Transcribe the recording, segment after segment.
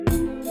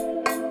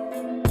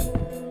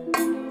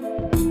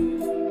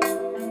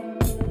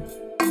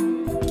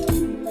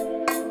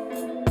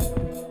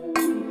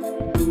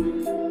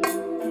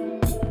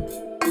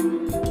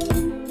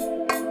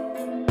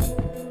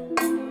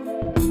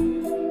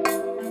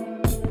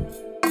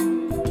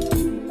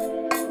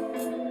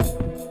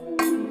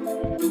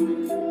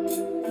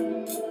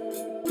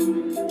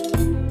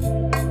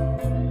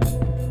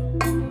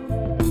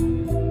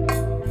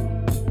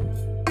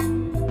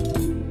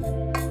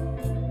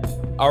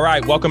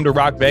right, welcome to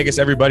Rock Vegas,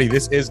 everybody.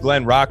 This is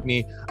Glenn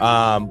Rockney.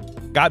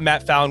 Got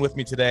Matt Fallon with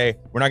me today.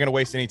 We're not going to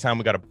waste any time.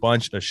 We got a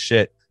bunch of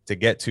shit to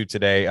get to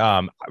today.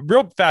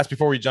 Real fast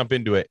before we jump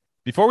into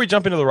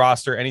the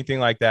roster, anything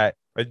like that.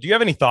 Do you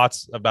have any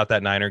thoughts about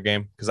that Niner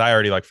game? Because I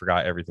already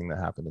forgot everything that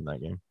happened in that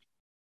game.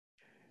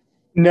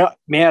 No,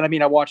 man. I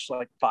mean, I watched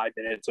 5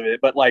 minutes of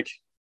it, but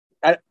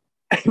it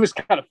was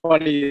kind of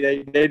funny.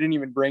 They didn't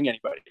even bring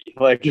anybody.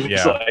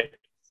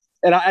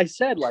 And I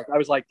said, I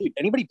was like, dude,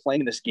 anybody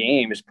playing in this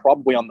game is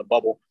probably on the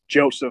bubble.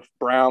 Joseph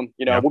Brown,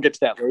 We'll get to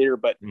that later,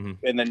 but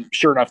and then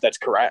sure enough, that's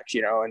correct,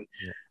 and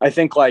I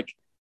think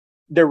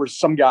there were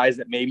some guys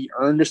that maybe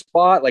earned a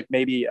spot,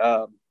 maybe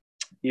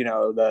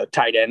the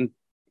tight end,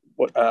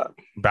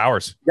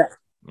 Bowers. Yeah.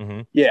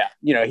 Mm-hmm. Yeah.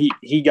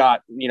 He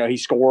got, he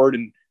scored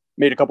and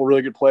made a couple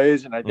really good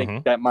plays. And I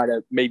think that might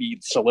have maybe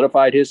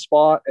solidified his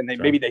spot. And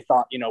maybe they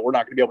thought, we're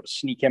not going to be able to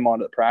sneak him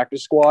onto the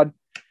practice squad.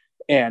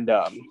 And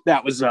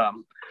that was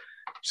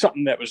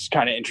something that was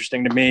kind of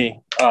interesting to me.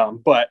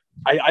 But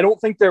I don't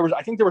think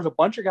I think there was a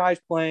bunch of guys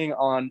playing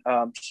on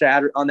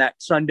Saturday on that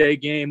Sunday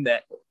game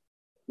that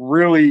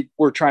really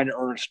were trying to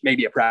earn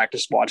maybe a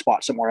practice squad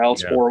spot somewhere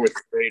else or with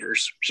the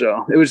Raiders.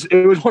 So it was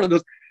one of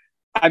those.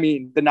 I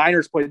mean, the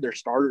Niners played their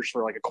starters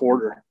for a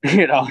quarter.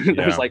 It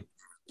was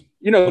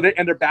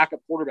and their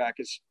backup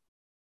quarterback is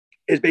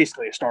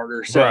basically a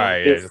starter. So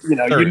right,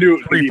 you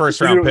knew 3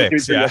 first-round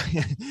picks. Yeah,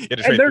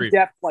 and their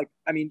depth.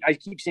 I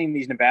keep seeing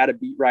these Nevada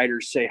beat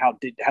writers say how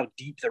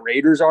deep the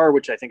Raiders are,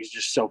 which I think is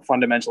just so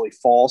fundamentally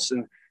false.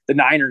 And the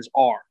Niners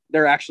are.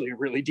 They're actually a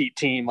really deep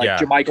team.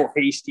 JaMycal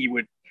Hasty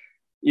would,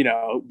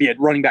 be a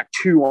running back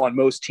 2 on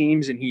most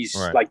teams, and he's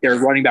their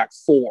running back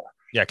 4.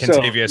 Yeah,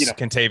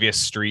 Contavious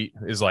Street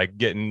is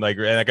getting and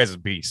that guy's a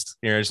beast.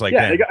 They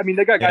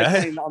got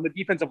guys playing on the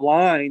defensive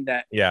line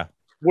that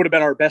would have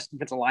been our best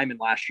defensive lineman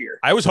last year.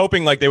 I was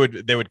hoping they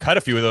would cut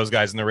a few of those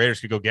guys and the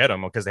Raiders could go get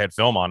them because they had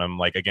film on them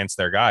against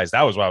their guys.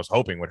 That was what I was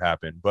hoping would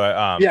happen.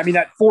 But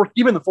that fourth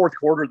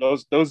quarter,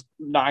 those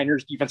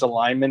Niners defensive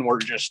linemen were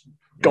just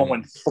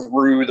going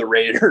through the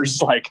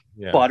Raiders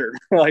butter.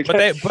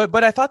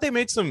 But I thought they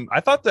made some.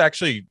 I thought that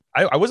actually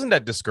I wasn't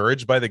that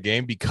discouraged by the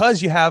game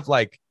because you have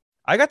we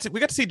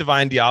got to see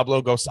Divine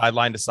Diablo go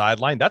sideline to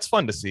sideline. That's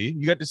fun to see.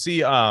 You got to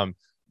see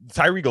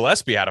Tyree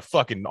Gillespie had a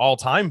fucking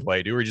all-time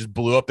play, dude, where he just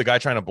blew up the guy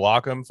trying to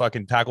block him,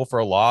 fucking tackle for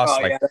a loss.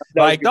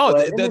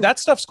 That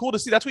stuff's cool to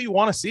see. That's what you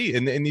want to see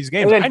in these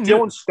games. And then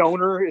Dylan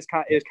Stoner is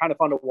kind of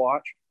fun to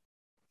watch.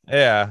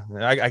 Yeah,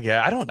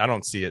 I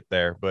don't see it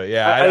there, but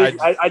yeah,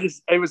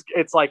 he's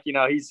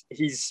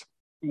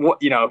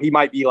he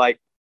might be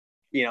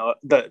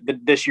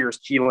this year's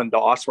Keelan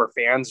Doss, where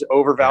fans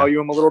overvalue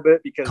him a little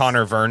bit because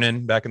Connor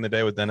Vernon back in the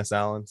day with Dennis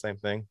Allen, same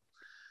thing.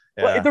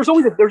 Yeah. Well, there's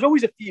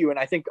always a few, and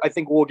I think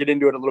we'll get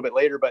into it a little bit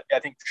later. But I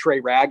think Trey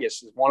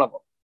Ragas is one of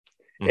them.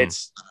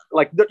 It's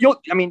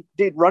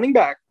dude, running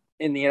back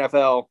in the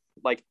NFL,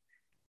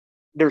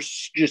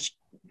 there's just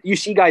you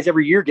see guys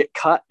every year get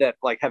cut that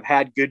have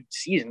had good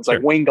seasons,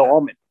 like Wayne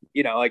Gallman.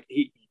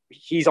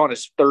 He's on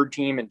his 3rd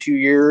team in 2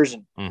 years,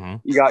 and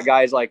you got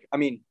guys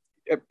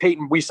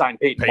Peyton. We signed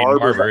Peyton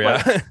Barber,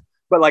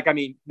 but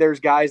there's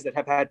guys that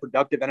have had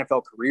productive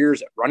NFL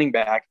careers at running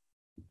back.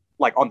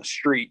 On the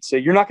street. So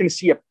you're not going to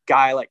see a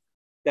guy like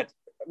that.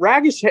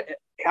 Ragas,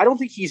 I don't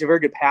think he's a very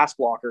good pass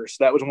blocker.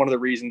 So that was one of the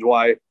reasons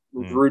why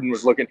Gruden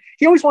was looking.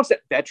 He always wants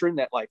that veteran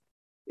that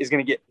is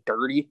going to get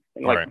dirty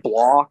and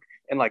block.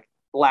 And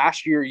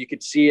last year you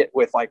could see it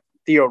with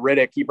Theo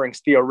Riddick. He brings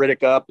Theo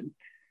Riddick up. And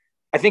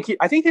I think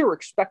they were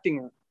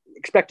expecting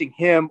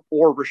him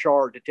or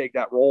Richard to take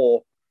that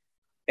role,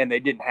 and they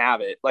didn't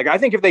have it. I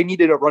think if they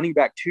needed a running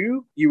back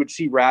 2, you would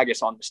see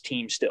Ragas on this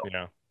team still.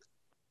 Yeah.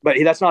 But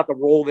that's not the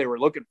role they were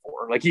looking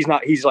for.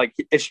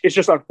 It's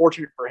just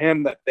unfortunate for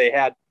him that they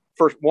had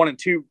first 1 and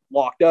 2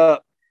 locked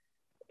up,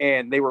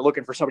 and they were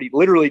looking for somebody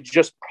literally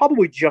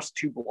probably just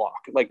to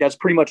block. That's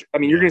pretty much. I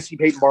mean, you're going to see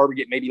Peyton Barber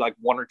get maybe 1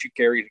 or 2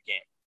 carries a game.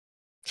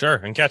 Sure,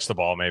 and catch the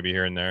ball maybe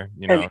here and there.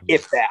 And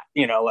if that,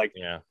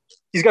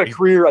 he's got a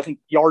career, I think,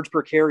 yards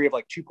per carry of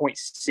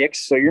 2.6.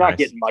 So you're not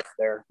getting much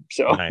there.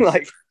 So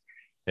nice.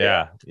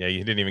 Yeah, you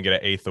didn't even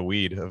get an 1/8 of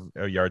weed of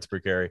yards per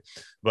carry,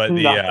 but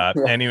anyways.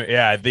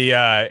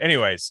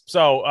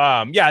 So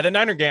the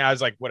Niner game, I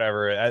was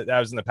whatever. That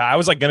was in the past. I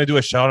was gonna do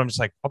a show, and I'm just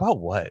about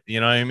what, you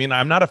know what I mean?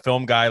 I'm not a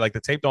film guy.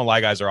 The tape don't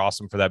lie guys are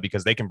awesome for that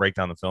because they can break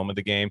down the film of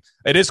the game.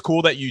 It is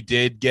cool that you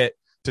did get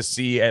to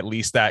see at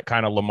least that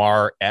kind of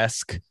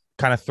Lamar-esque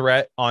kind of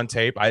threat on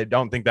tape. I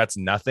don't think that's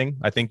nothing.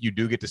 I think you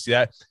do get to see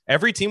that.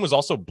 Every team was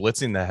also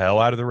blitzing the hell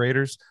out of the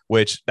Raiders,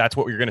 which that's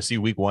what you're going to see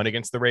week 1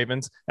 against the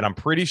Ravens. And I'm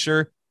pretty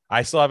sure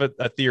I still have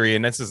a theory,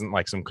 and this isn't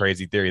some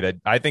crazy theory, that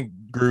I think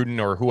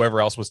Gruden or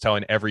whoever else was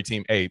telling every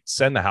team, hey,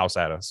 send the house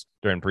at us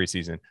during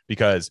preseason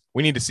because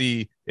we need to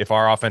see if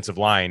our offensive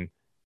line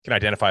can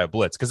identify a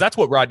blitz. Because that's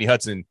what Rodney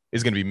Hudson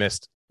is going to be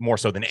missed more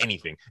so than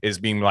anything, is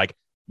being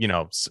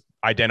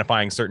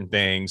identifying certain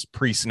things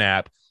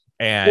pre-snap.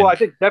 And I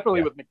think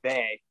definitely with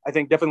McVay, I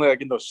think definitely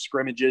in those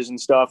scrimmages and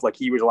stuff,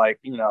 he was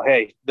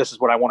hey, this is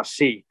what I want to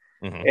see.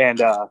 And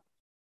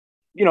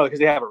because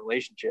they have a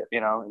relationship,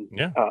 and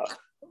Yeah.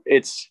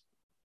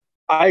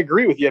 I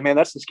agree with you, man.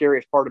 That's the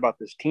scariest part about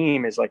this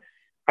team is like,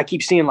 I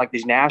keep seeing like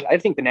these I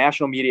think the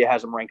national media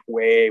has them ranked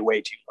way,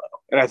 way too low.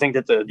 And I think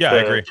that I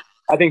agree.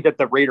 I think that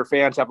the Raider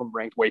fans have them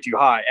ranked way too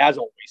high, as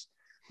always.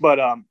 But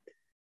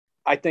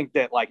I think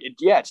that like,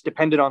 it's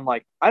dependent on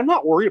like, I'm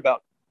not worried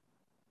about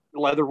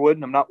Leatherwood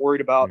and I'm not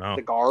worried about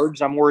the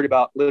guards. I'm worried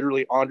about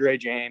literally Andre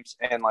James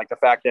and like the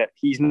fact that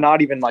he's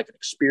not even like an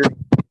experienced.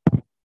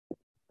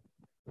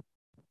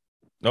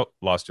 Nope.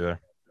 Lost you there.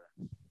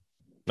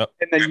 Nope.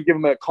 And then you give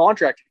him a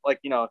contract, like,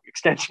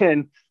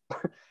 extension.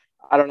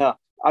 I don't know.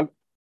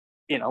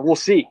 We'll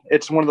see.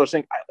 It's one of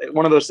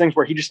those things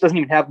where he just doesn't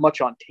even have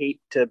much on tape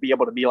to be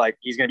able to be like,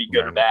 he's going to be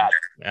good or bad.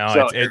 No,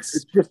 so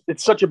it's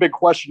such a big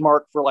question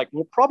mark for like,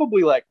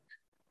 probably like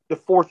the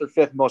fourth or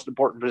fifth most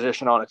important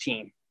position on a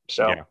team.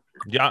 So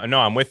yeah, no,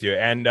 I'm with you.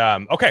 And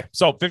okay,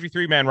 so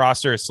 53-man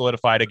roster is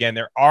solidified again.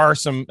 There are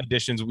some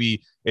additions.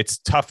 It's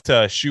tough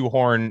to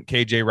shoehorn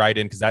KJ Wright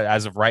in because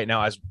as of right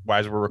now, as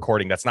we're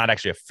recording, that's not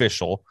actually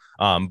official.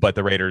 But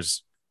the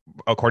Raiders,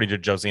 according to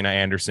Josina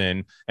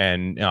Anderson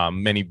and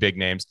many big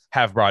names,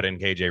 have brought in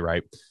KJ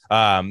Wright.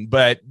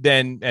 But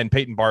then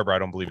Peyton Barber, I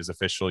don't believe is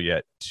official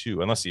yet,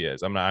 too, unless he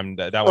is. That one.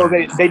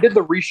 They did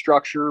the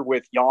restructure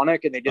with Yannick,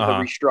 and they did the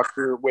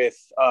restructure with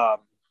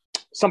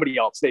somebody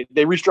else.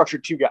 They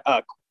restructured two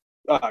guys,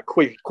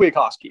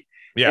 Kwiatkowski.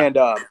 Yeah.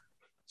 And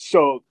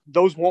so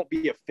those won't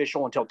be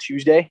official until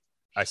Tuesday.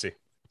 I see.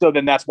 So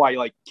then that's why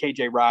like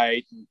KJ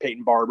Wright and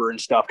Peyton Barber and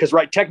stuff. Because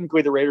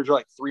technically the Raiders are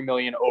like $3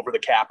 million over the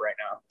cap right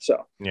now.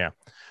 So yeah.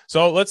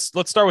 So let's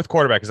start with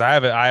quarterback because I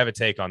have a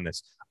take on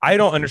this. I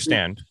don't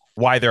understand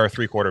why there are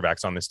 3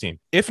 quarterbacks on this team.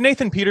 If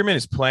Nathan Peterman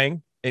is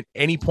playing at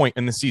any point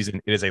in the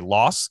season, it is a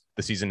loss.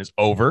 The season is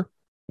over.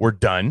 We're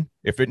done.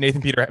 If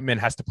Nathan Peterman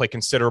has to play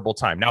considerable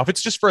time. Now, if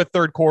it's just for a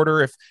third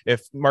quarter,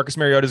 if Marcus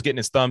Mariota is getting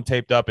his thumb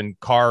taped up and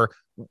Carr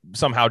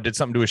somehow did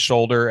something to his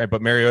shoulder,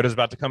 but Mariota's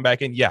about to come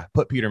back in,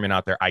 put Peterman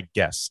out there, I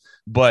guess.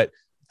 But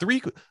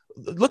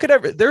look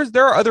at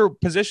there are other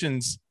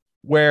positions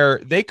where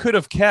they could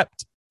have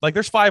kept, like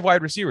there's 5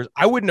 wide receivers.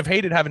 I wouldn't have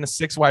hated having a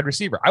 6 wide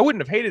receiver. I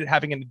wouldn't have hated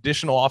having an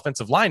additional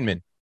offensive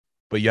lineman.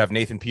 But you have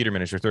Nathan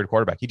Peterman as your third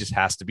quarterback. He just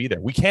has to be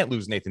there. We can't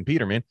lose Nathan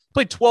Peterman.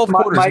 Played 12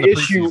 quarters in the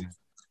preseason.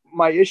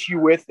 My issue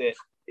with it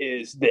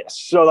is this.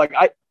 So like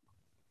I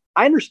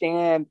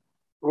understand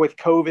with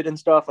COVID and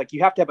stuff, like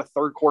you have to have a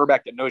third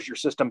quarterback that knows your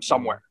system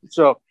somewhere.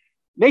 So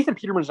Nathan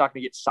Peterman's not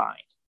going to get signed.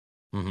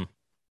 Mm-hmm.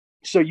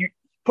 So you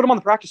put him on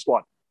the practice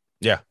squad.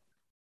 Yeah.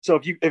 So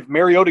if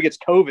Mariota gets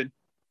COVID,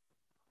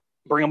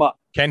 bring him up.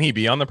 Can he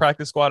be on the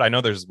practice squad? I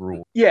know there's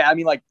rules. Yeah. I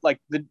mean, like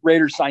the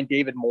Raiders signed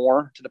David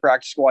Moore to the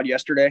practice squad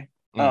yesterday.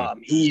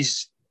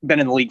 He's been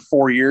in the league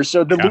 4 years.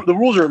 So the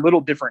rules are a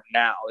little different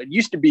now. It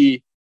used to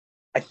be,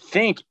 I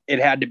think it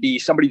had to be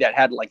somebody that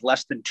had like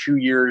less than 2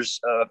 years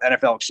of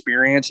NFL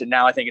experience. And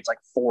now I think it's like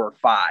 4 or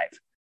 5,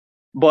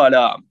 but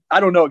I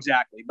don't know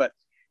exactly, but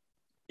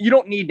you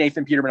don't need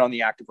Nathan Peterman on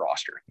the active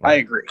roster. Right. I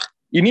agree.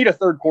 You need a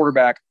third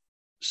quarterback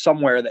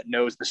somewhere that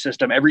knows the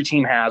system. Every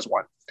team has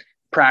one.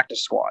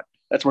 Practice squad.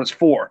 That's what it's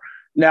for.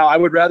 Now I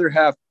would rather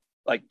have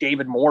like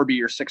David Moore be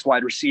your 6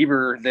 wide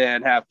receiver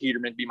than have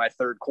Peterman be my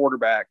third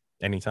quarterback.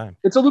 Anytime.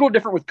 It's a little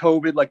different with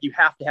COVID. Like you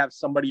have to have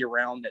somebody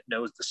around that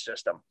knows the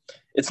system.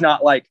 It's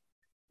not like,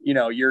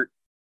 you're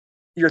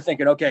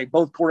thinking, okay,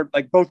 both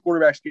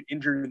quarterbacks get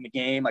injured in the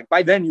game. Like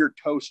by then you're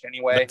toast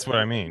anyway. That's what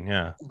I mean.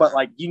 Yeah. But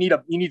like you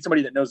need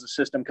somebody that knows the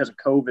system because of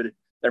COVID.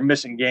 They're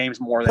missing games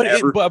more than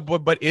ever.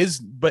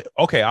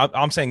 Okay.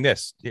 I'm saying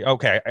this.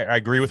 Okay. I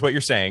agree with what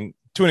you're saying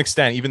to an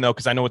extent, even though,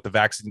 because I know what the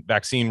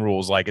vaccine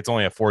rules, like it's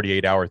only a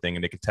 48-hour thing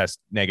and they could test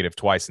negative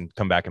twice and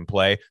come back and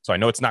play. So I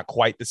know it's not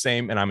quite the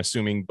same. And I'm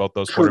assuming both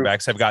those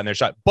quarterbacks have gotten their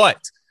shot,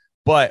 but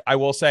I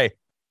will say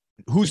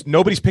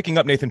nobody's picking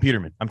up Nathan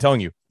Peterman. I'm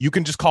telling you, you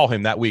can just call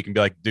him that week and be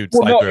like, dude,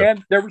 slide through.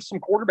 And there were some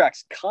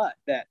quarterbacks cut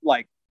that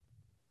like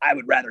I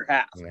would rather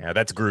have. Yeah.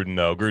 That's Gruden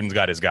though. Gruden's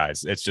got his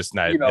guys. It's just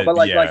not,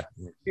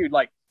 dude,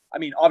 like, I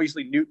mean,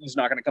 obviously Newton's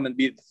not going to come and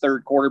be the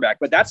third quarterback,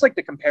 but that's like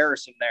the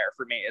comparison there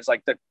for me is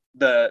like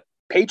the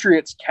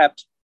Patriots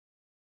kept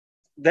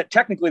that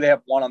technically they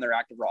have one on their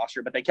active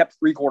roster, but they kept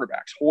 3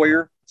 quarterbacks,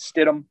 Hoyer,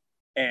 Stidham,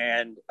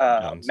 and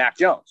Mac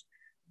Jones.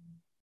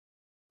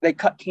 They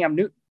cut Cam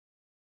Newton.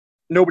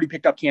 Nobody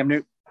picked up Cam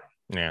Newton.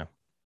 Yeah.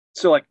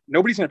 So like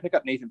nobody's going to pick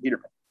up Nathan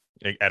Peterman.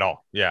 At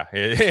all. Yeah,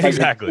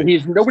 exactly.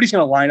 Nobody's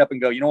going to line up and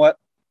go, you know what?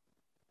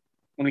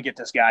 Let me get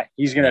this guy.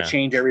 He's going to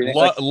change everything.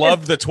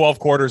 Love the 12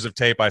 quarters of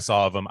tape I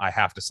saw of him. I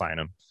have to sign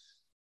him.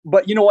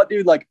 But you know what,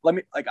 dude? Like,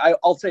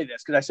 I'll say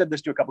this because I said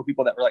this to a couple of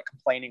people that were like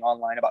complaining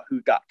online about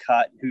who got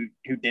cut and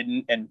who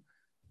didn't. And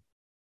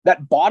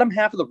that bottom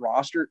half of the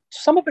roster,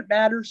 some of it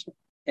matters.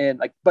 And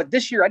like, but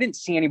this year I didn't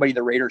see anybody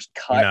the Raiders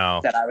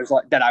cut that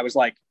I was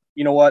like,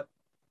 you know what,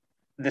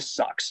 this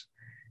sucks.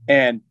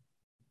 And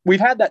we've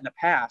had that in the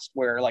past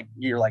where like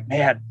you're like,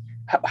 man,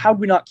 how do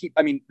we not keep?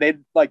 I mean, they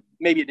like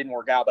maybe it didn't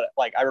work out, but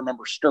like I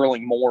remember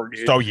Sterling Moore,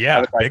 dude. Oh yeah,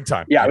 like, big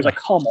time. Yeah, I was like,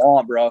 come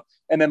on, bro.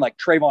 And then like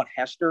Trayvon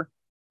Hester.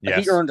 Like,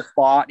 yes. he earned a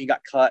spot, and he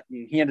got cut,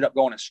 and he ended up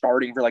going and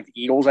starting for like the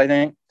Eagles, I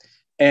think.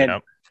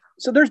 And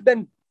so there's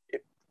been,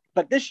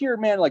 but this year,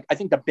 man, like I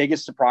think the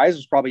biggest surprise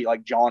was probably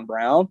like John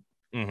Brown.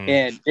 Mm-hmm.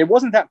 And it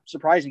wasn't that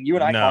surprising. You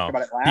and I talked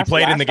about it last. He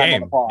played last in the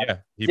game.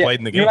 He played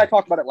in the game. You and I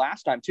talked about it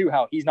last time too,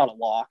 how he's not a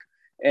lock.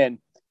 And,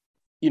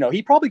 you know,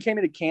 he probably came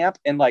into camp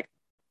and like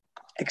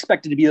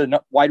expected to be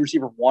the wide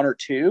receiver 1 or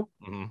 2.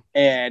 Mm-hmm.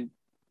 And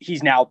he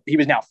was now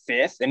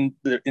 5th. And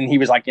he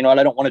was like, you know what,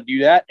 I don't want to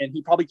do that. And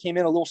he probably came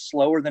in a little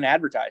slower than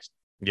advertised.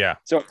 Yeah.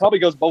 So it probably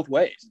goes both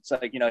ways. It's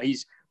like, you know,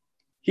 he's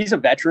a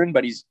veteran,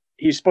 but he's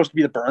supposed to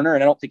be the burner.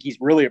 And I don't think he's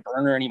really a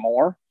burner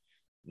anymore.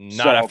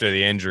 Not after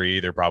the injury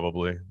either,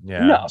 probably.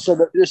 Yeah. No.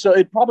 So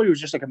it probably was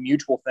just like a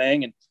mutual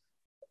thing. And,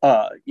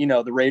 you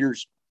know, the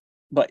Raiders,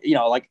 but, you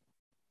know, like,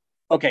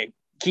 okay,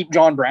 keep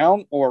John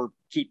Brown or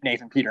keep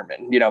Nathan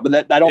Peterman, you know,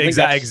 but I don't think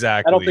that's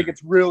exactly. I don't think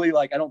it's really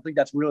like, I don't think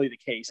that's really the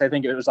case. I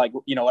think it was like,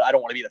 you know what, I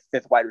don't want to be the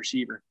 5th wide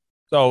receiver.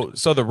 So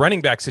the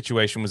running back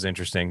situation was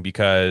interesting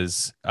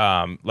because,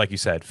 like you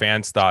said,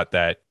 fans thought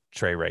that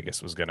Trey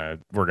Regis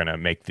we're gonna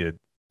make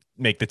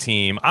the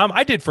team.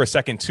 I did for a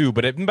second too,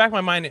 but in the back of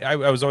my mind, I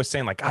was always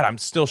saying like, God, I'm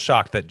still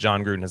shocked that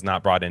John Gruden has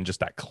not brought in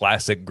just that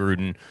classic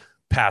Gruden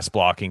pass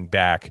blocking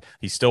back.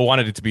 He still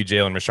wanted it to be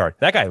Jalen Richard.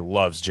 That guy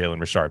loves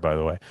Jalen Richard, by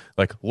the way,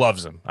 like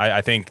loves him.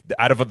 I think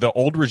out of the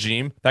old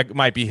regime, that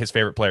might be his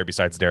favorite player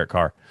besides Derek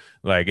Carr.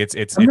 Like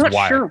I'm not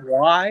wild. Sure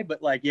why,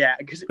 but like, yeah,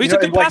 because he's a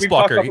good pass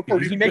blocker.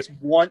 He makes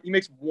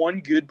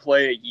one good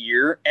play a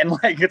year, and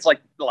like it's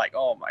like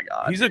oh my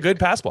God, he's a good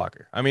pass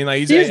blocker. I mean,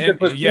 like he is a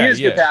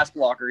good pass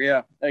blocker.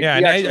 Yeah, like,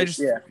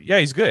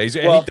 he's good.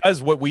 He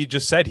does what we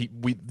just said.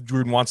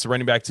 Gruden wants the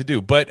running back to do.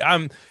 But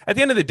at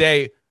the end of the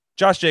day,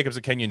 Josh Jacobs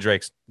and Kenyon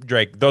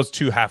Drake, those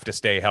two have to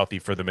stay healthy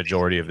for the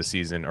majority of the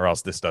season, or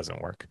else this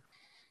doesn't work.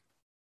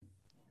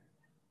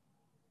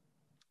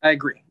 I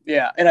agree.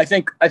 Yeah. And I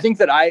think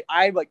that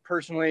I like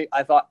personally,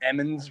 I thought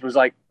Emmons was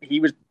like,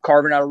 he was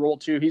carving out a role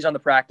too. He's on the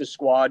practice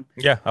squad.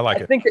 Yeah.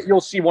 I think that you'll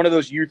see one of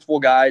those youthful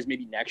guys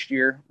maybe next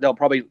year. They'll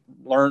probably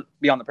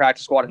be on the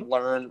practice squad and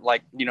learn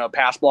like, you know,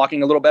 pass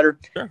blocking a little better.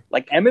 Sure.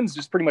 Like Emmons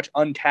is pretty much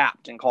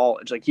untapped in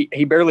college. Like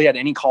he barely had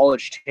any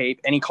college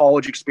tape, any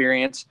college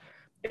experience.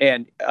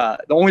 And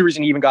the only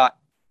reason he even got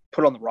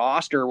put on the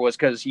roster was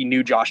because he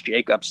knew Josh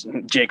Jacobs,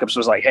 and Jacobs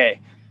was like,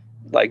 hey,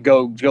 like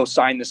go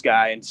sign this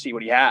guy and see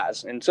what he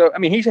has. And so, I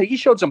mean, he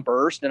showed some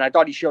burst, and I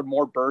thought he showed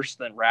more burst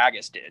than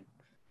Ragas did.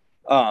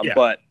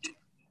 But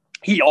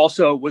he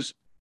also was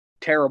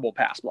terrible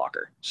pass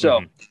blocker.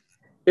 So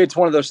it's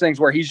one of those things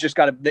where he's just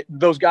got to,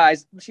 those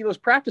guys, see those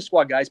practice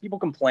squad guys, people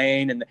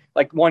complain. And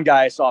like one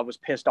guy I saw was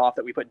pissed off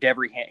that we put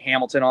Devery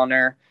Hamilton on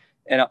there.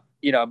 And,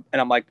 you know, and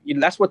I'm like, you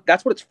know, that's what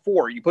it's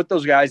for. You put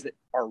those guys that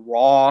are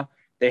raw.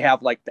 They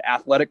have like the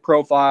athletic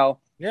profile.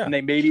 Yeah. And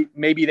they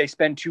maybe they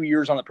spend 2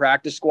 years on the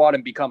practice squad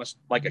and become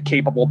a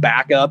capable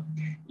backup.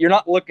 You're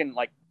not looking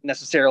like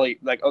necessarily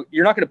like, oh,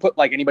 you're not going to put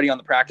like anybody on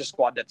the practice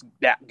squad that's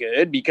that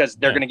good because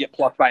they're going to get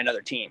plucked by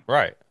another team.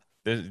 Right.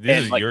 This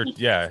is like,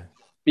 Yeah.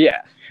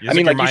 I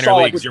mean, like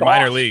your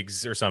minor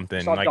leagues or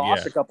something. Like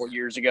Doss a couple of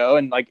years ago,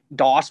 and like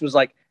Doss was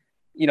like,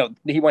 you know,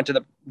 he went to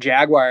the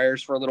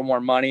Jaguars for a little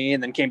more money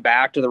and then came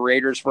back to the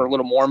Raiders for a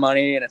little more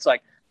money. And it's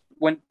like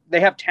when they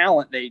have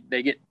talent, they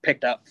get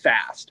picked up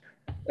fast.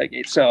 Like,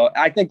 so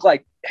I think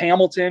like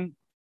Hamilton,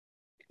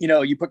 you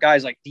know, you put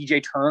guys like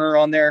DJ Turner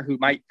on there who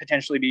might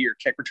potentially be your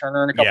kick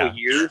returner in a couple of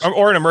years,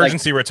 or an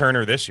emergency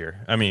returner this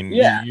year. I mean,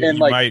 you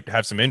might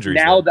have some injuries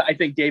now. That I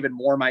think David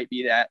Moore might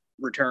be that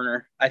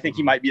returner. I think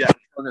he might be that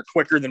returner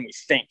quicker than we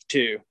think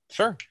too.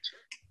 Sure.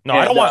 No,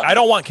 I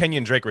don't want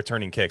Kenyon Drake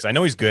returning kicks. I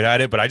know he's good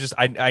at it, but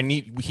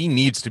he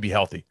needs to be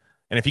healthy.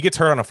 And if he gets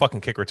hurt on a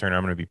fucking kick returner,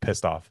 I'm going to be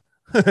pissed off.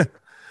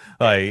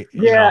 And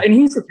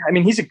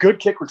he's a good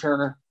kick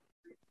returner,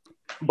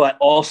 but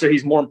also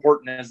he's more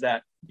important as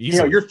that. You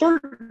know, your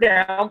third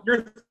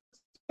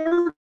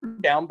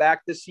down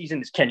back this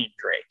season is Kenyon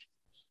Drake.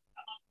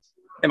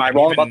 Am I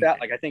wrong about that?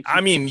 Like,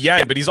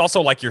 but he's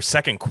also like your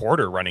second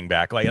quarter running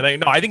back. Like,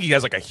 no, I think he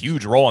has like a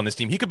huge role on this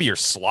team. He could be your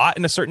slot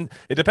in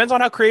it depends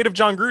on how creative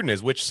John Gruden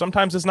is, which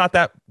sometimes is not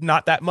that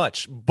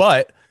much,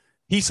 but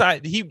I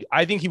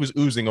think he was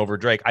oozing over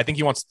Drake. I think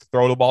he wants to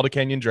throw the ball to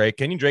Kenyon Drake.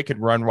 Kenyon Drake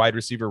could run wide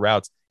receiver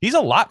routes. He's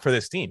a lot for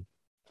this team.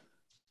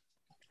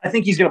 I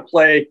think he's going to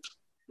play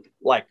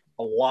like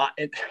a lot.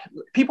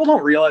 People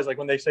don't realize like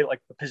when they say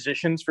like the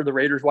positions for the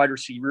Raiders wide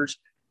receivers,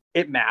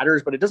 it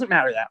matters, but it doesn't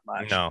matter that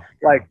much. No.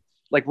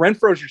 Like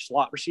Renfro's your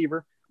slot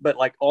receiver, but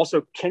like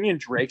also Kenyon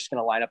Drake's going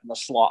to line up in the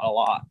slot a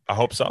lot. I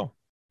hope so.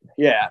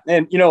 Yeah.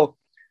 And, you know,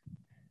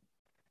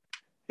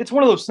 it's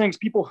one of those things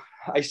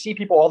I see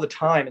people all the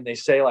time and they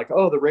say like,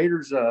 oh, the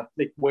Raiders,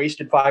 they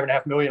wasted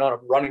 $5.5 million on a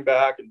running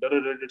back and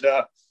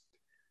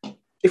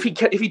If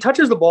he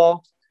touches the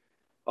ball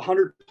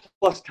 100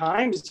 plus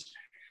times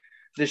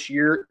this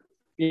year,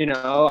 you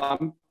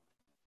know,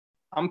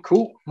 I'm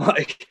cool.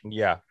 Like,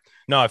 yeah.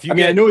 No,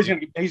 I know he's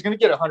going to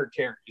get 100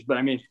 carries, but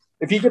I mean,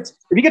 if he gets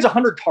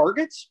 100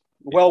 targets,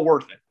 well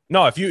worth it.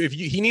 No, if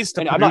he needs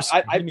to.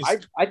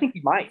 I think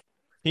he might.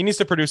 He needs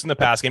to produce in the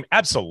pass game.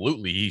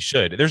 Absolutely, he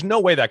should. There's no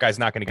way that guy's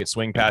not going to get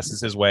swing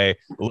passes his way,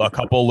 a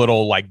couple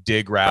little like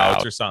dig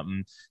routes or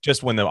something.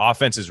 Just when the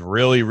offense is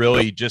really,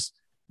 really just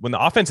when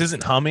the offense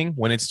isn't humming,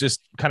 when it's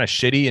just kind of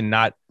shitty and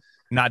not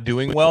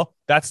doing well,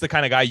 that's the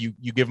kind of guy you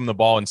give him the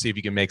ball and see if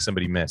you can make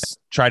somebody miss.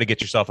 Try to get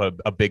yourself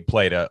a big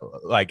play to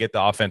like get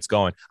the offense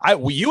going.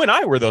 You and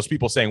I were those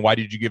people saying, why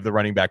did you give the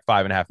running back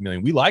 $5.5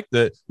 million? We like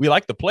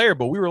the player,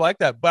 but we were like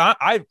that. But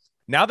I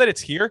now that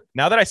it's here,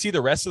 now that I see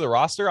the rest of the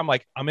roster, I'm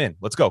like, I'm in.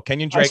 Let's go.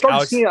 Kenyon Drake.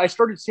 I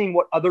started seeing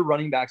what other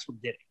running backs were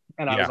getting,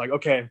 and I was like,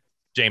 okay,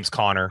 James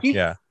Conner.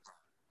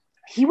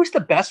 He was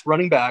the best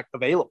running back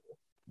available.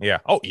 Yeah.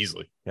 Oh,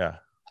 easily. Yeah.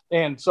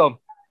 And so,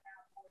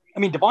 I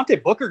mean,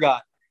 Devontae Booker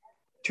got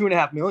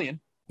 $2.5 million.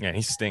 Yeah,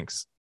 he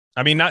stinks.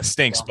 I mean, not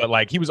stinks, but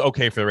like he was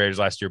okay for the Raiders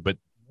last year. But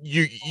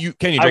I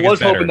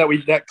was hoping that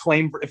if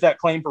that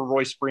claim for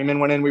Royce Freeman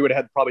went in, we would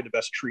have had probably the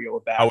best trio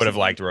of backs. I would have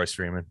liked Royce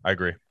Freeman. I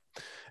agree.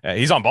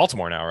 He's on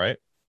Baltimore now, right?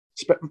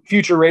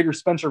 Future Raiders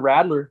Spencer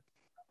Rattler.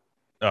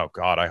 Oh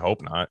God, I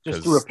hope not.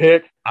 Just threw a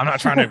pick. I'm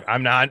not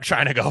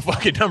trying to go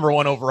fucking number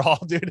 1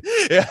 overall, dude.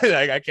 Yeah,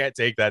 like, I can't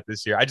take that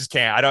this year. I just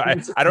can't. I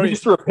don't. He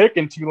just threw a pick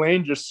and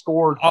Tulane just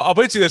scored. I'll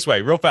put it to you this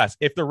way, real fast.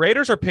 If the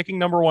Raiders are picking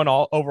number 1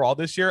 overall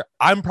this year,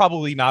 I'm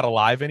probably not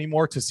alive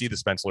anymore to see the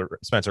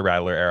Spencer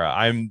Rattler era.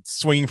 I'm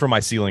swinging for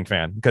my ceiling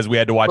fan because we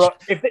had to watch. Bro,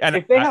 if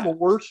they have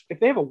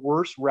a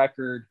worse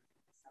record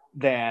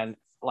than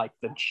like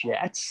the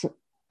Jets,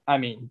 I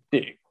mean,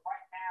 dude.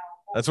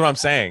 That's what I'm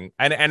saying.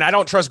 And I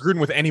don't trust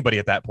Gruden with anybody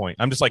at that point.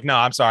 I'm just like, no,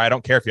 I'm sorry. I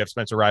don't care if you have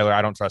Spencer Rattler.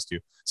 I don't trust you.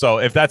 So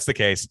if that's the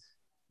case,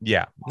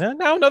 yeah.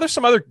 No, there's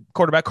some other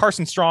quarterback,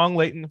 Carson Strong,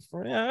 Leighton.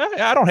 Yeah,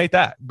 I don't hate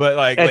that. But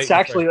like, it's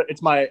actually,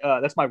 it's my,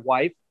 that's my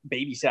wife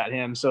babysat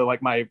him. So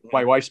like my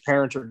wife's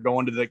parents are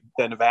going to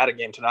the Nevada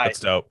game tonight. That's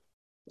dope.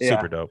 Yeah.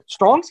 Super dope.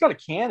 Strong's got a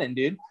cannon,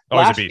 dude.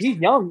 He's a beast. He's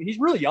young. He's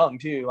really young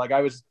too. Like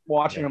I was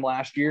watching him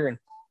last year and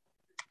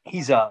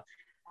he's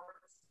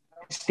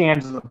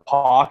stands in the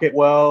pocket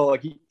well.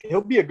 Like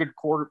he'll be a good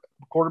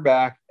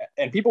quarterback.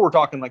 And people were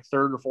talking like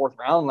 3rd or 4th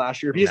round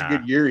last year. If he has a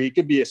good year, he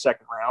could be a 2nd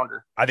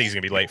rounder. I think he's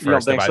gonna be late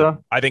first.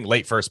 I think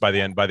late first by the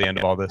end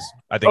of all this.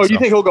 I think. Oh, you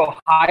think he'll go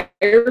higher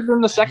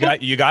than the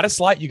 2nd? You got to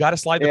slide the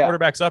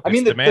quarterbacks up. I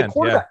mean, the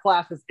quarterback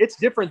class it's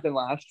different than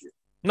last year.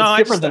 It's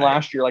different than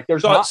last year. Like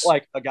there's not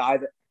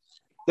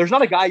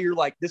a guy you're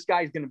like, this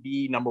guy's gonna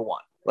be number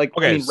 1. Like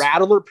I mean,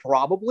 Rattler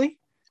probably.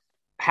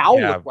 Powell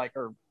looked like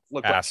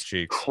ass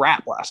cheeks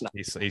crap last night.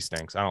 He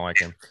stinks. I don't like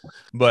him.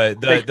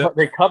 But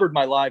they covered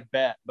my live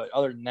bet. But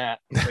other than that,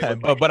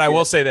 but I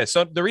will say this.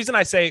 So the reason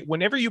I say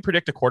whenever you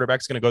predict a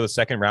quarterback's going to go the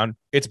 2nd round,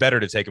 it's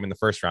better to take him in the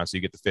 1st round so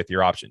you get the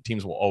 5th-year option.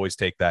 Teams will always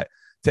take that.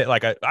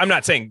 I'm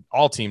not saying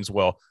all teams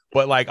will,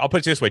 but like I'll put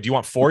it this way: do you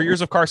want 4 years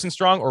of Carson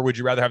Strong, or would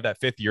you rather have that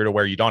 5th year to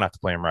where you don't have to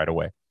play him right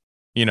away?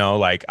 You know,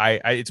 like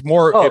it's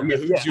more. It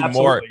behooves you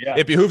more. Yeah.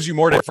 It behooves you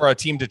more for a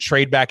team to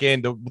trade back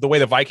in the way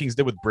the Vikings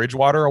did with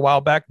Bridgewater a while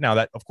back. Now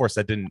that, of course,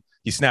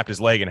 he snapped his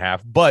leg in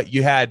half, but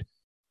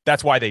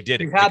that's why they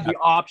did it. You had the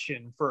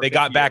option for. They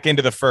got back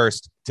into the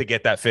 1st to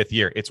get that 5th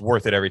year. It's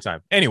worth it every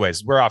time.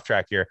 Anyways, we're off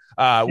track here.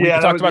 We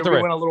went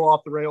a little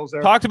off the rails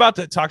there. Talked about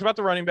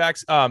the running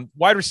backs,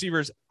 wide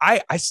receivers.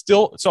 I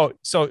still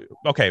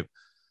okay.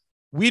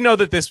 We know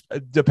that this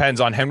depends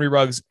on Henry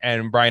Ruggs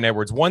and Bryan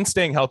Edwards, 1,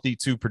 staying healthy,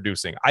 2,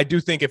 producing. I do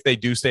think if they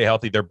do stay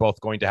healthy, they're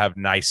both going to have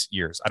nice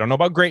years. I don't know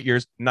about great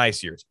years,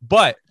 nice years.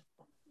 But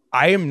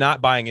I am not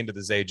buying into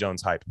the Zay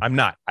Jones hype. I'm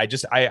not.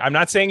 I'm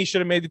not saying he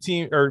should have made the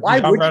team or why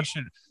John would Brown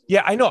should.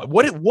 Yeah, I know.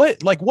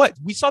 What?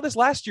 We saw this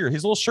last year.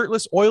 His little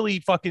shirtless, oily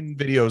fucking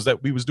videos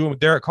that we was doing with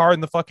Derek Carr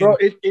in the fucking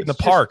in the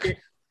park.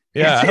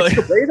 It's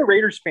the way the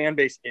Raiders fan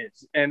base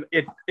is. And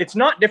it's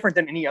not different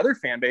than any other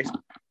fan base.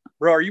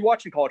 Bro, are you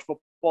watching college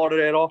football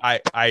today at all?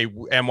 I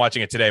am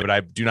watching it today, but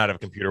I do not have a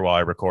computer while I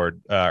record,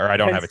 or I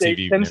don't have a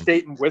TV. Penn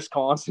State and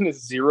Wisconsin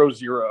is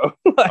 0-0.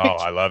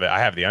 I love it. I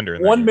have the under.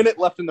 1 minute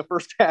left in the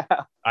first half.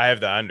 I have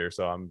the under,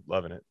 so I'm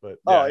loving it. But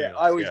I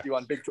always do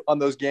on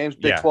those games,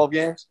 Big 12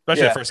 games,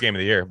 especially the first game of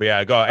the year. But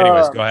yeah, go.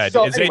 Anyways, go ahead.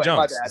 Zay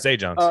Jones.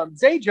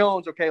 Zay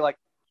Jones. Okay, like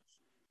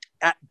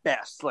at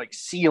best, like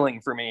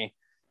ceiling for me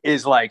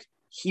is like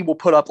he will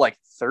put up like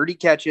 30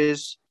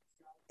 catches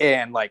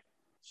and like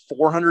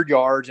 400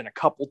 yards and a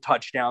couple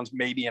touchdowns,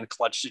 maybe in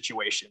clutch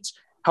situations.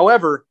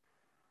 However,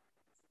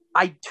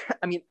 I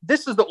mean,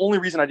 this is the only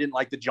reason I didn't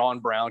like the John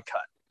Brown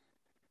cut.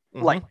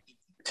 Mm-hmm. Like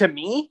to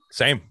me,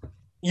 same.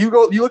 You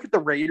look at the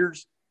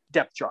Raiders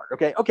depth chart.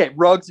 Okay,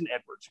 Ruggs and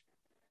Edwards.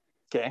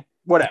 Okay,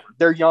 whatever.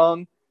 They're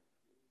young.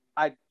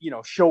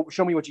 Show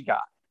me what you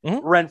got.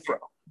 Mm-hmm. Renfro.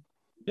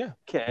 Yeah.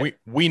 Okay.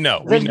 We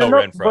know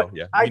Renfro.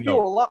 Yeah. I do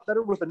a lot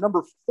better with a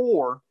number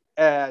 4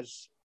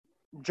 as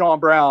John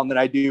Brown than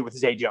I do with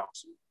Zay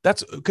Jones.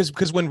 That's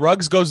because when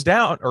Ruggs goes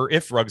down, or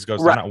if Ruggs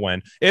goes down, not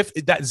when, if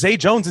that Zay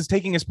Jones is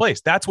taking his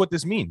place, that's what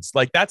this means.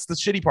 Like that's the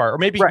shitty part. Or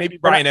maybe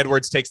Bryan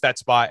Edwards takes that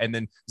spot and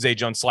then Zay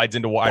Jones slides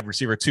into wide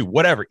receiver 2.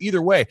 Whatever.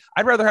 Either way,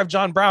 I'd rather have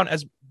John Brown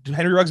as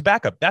Henry Ruggs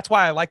backup. That's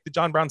why I liked the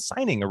John Brown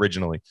signing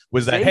originally.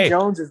 Was that Zay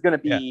Jones is going to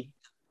be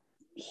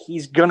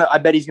I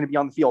bet he's gonna be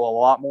on the field a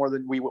lot more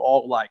than we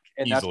all like.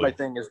 And Easily. That's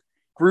my thing is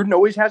Gruden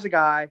always has a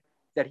guy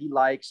that he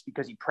likes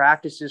because he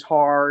practices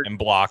hard and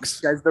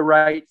blocks, does the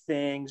right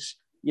things.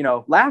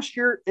 Last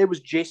year it was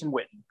Jason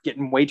Witten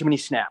getting way too many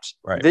snaps.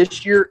 Right.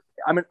 This year,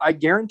 I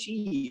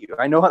guarantee you,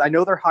 I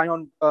know they're high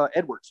on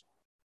Edwards.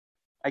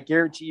 I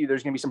guarantee you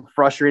there's going to be some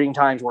frustrating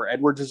times where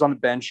Edwards is on the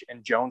bench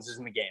and Jones is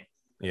in the game.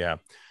 Yeah.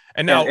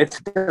 And now it's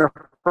going to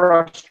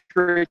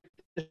frustrate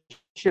the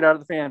shit out of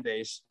the fan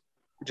base.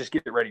 Just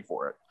get ready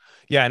for it.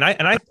 Yeah.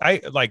 And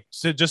I like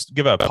to just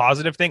give a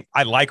positive thing.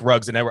 I like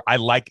Ruggs and Edwards. I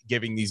like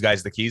giving these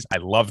guys the keys. I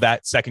love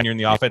that second year in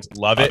the offense.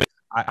 Love it.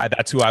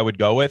 That's who I would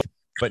go with.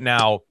 But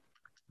now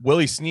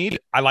Willie Snead,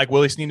 I like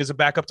Willie Snead as a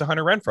backup to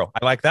Hunter Renfrow.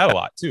 I like that a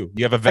lot too.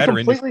 You have a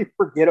veteran. I completely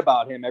forget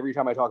about him every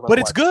time I talk about him. But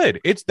it's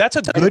good. That's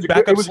a good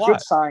backup slot.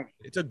 Good sign.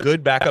 It's a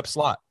good backup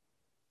slot.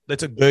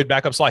 That's a good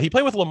backup slot. He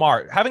played with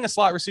Lamar. Having a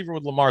slot receiver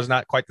with Lamar is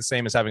not quite the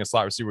same as having a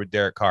slot receiver with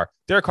Derek Carr.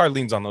 Derek Carr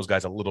leans on those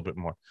guys a little bit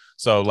more.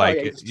 So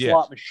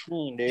slot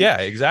machine, dude. Yeah,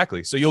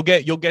 exactly. So you'll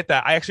get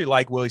that. I actually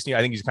like Willie Snead.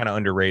 I think he's kind of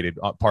underrated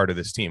part of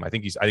this team. I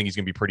think he's going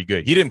to be pretty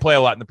good. He didn't play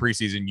a lot in the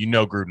preseason.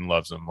 Gruden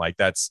loves him.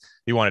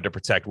 He wanted to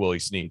protect Willie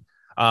Snead.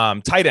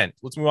 Tight end.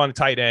 Let's move on to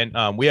tight end.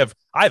 I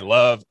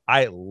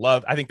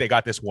think they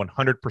got this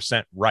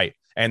 100% right,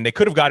 and they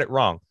could have got it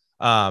wrong.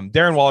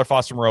 Darren Waller,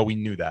 Foster Moreau, we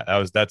knew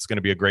that's going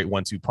to be a great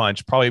 1-2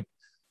 punch. Probably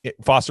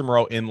Foster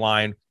Moreau in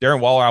line. Darren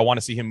Waller, I want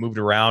to see him moved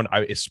around,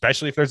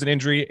 especially if there's an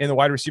injury in the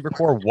wide receiver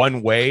core.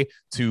 One way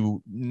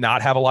to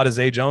not have a lot of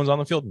Zay Jones on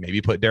the field, maybe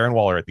put Darren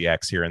Waller at the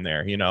X here and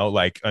there,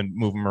 and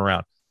move him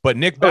around. But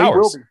Nick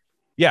Bowers,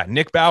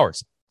 Nick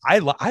Bowers. I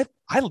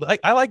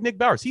like Nick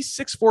Bowers. He's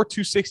 6'4",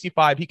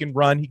 265. He can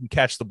run. He can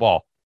catch the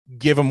ball.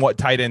 Give him what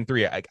tight end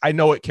 3. I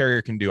know what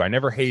Carrier can do. I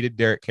never hated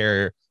Derek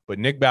Carrier, but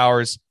Nick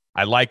Bowers,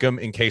 I like him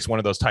in case one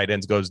of those tight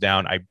ends goes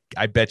down.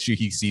 I bet you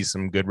he sees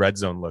some good red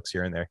zone looks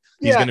here and there.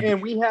 We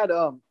had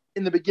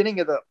in the beginning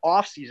of the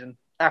offseason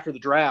after the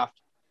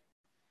draft,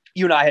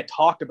 you and I had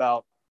talked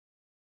about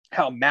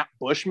how Matt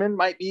Bushman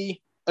might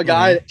be a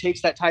guy that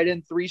takes that tight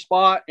end 3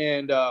 spot.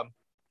 And,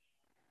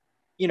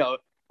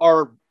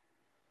 our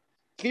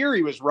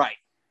theory was right.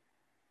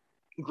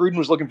 Gruden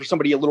was looking for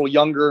somebody a little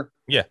younger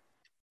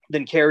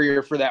than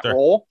Carrier for that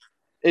role.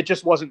 It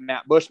just wasn't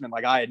Matt Bushman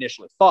like I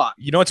initially thought.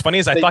 What's funny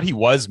is I thought he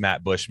was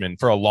Matt Bushman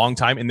for a long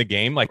time in the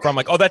game.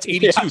 Oh, that's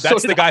 82.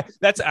 That's the guy.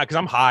 That's because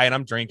I'm high and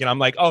I'm drinking.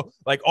 I'm oh,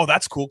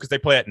 that's cool because they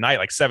play at night,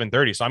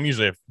 7:30. So I'm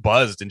usually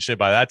buzzed and shit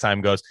by that time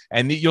goes.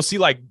 And you'll see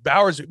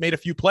Bowers made a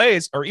few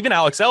plays, or even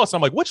Alex Ellis.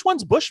 I'm which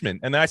one's Bushman?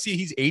 And then I see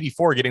he's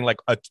 84 getting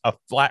a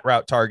flat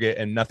route target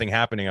and nothing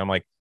happening. I'm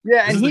and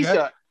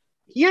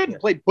he hadn't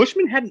played.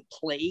 Bushman hadn't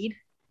played.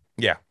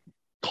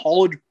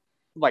 College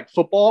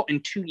football in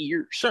 2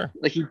 years. Sure.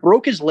 He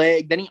broke his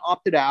leg, then he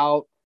opted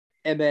out.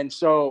 And then,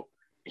 so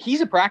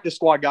he's a practice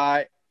squad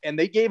guy, and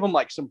they gave him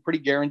some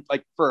pretty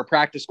for a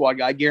practice squad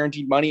guy,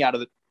 guaranteed money out of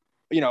the,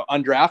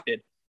 undrafted.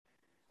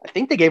 I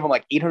think they gave him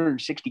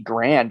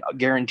 $860,000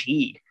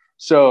 guaranteed.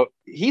 So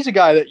he's a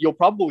guy that you'll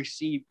probably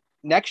see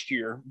next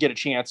year get a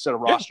chance at a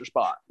roster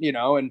spot,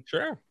 and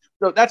sure.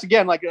 So that's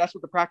again, that's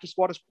what the practice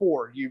squad is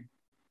for.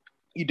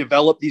 You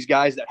develop these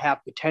guys that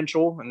have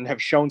potential and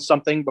have shown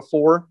something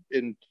before.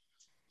 And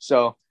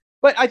so,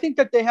 but I think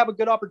that they have a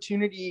good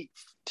opportunity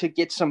to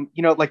get some,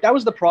 that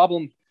was the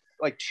problem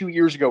 2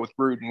 years ago with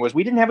Gruden was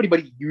we didn't have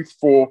anybody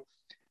youthful.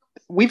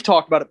 We've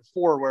talked about it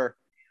before where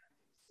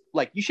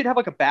you should have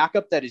a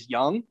backup that is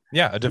young.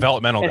 Yeah. A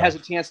developmental and guy. Has a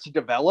chance to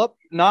develop,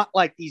 not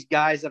these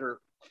guys that are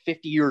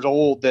 50 years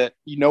old that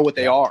what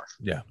they are.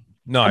 Yeah.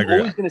 No, I agree. I'm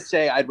always going to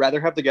say I'd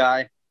rather have the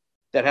guy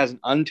that has an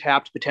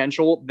untapped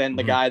potential than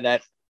the guy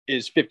that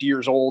is 50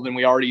 years old and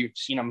we already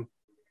seen him,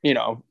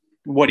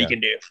 what he can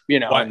do,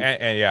 Well,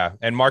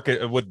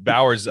 and with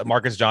Bowers,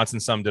 Marcus Johnson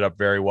summed it up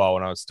very well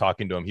when I was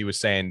talking to him. He was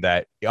saying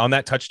that on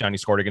that touchdown he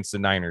scored against the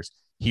Niners,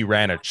 he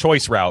ran a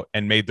choice route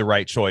and made the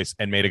right choice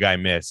and made a guy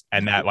miss.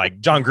 And that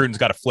John Gruden's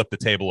got to flip the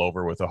table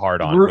over with a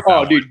hard on.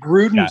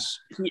 Gruden's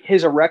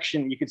his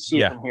erection, you could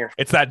see it from here.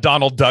 It's that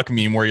Donald Duck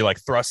meme where you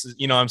thrusts,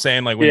 what I'm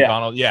saying?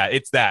 Donald,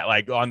 it's that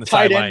on the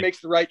tight sideline. End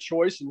makes the right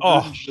choice and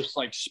Gruden's just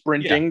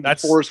sprinting.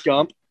 That's Forrest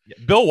Gump.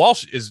 Bill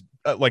Walsh is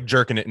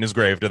jerking it in his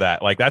grave to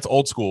that. That's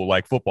old school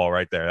football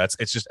right there.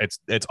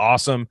 It's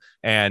awesome.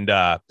 And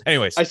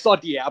anyways, I saw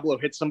Diablo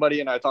hit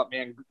somebody and I thought,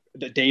 man,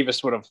 that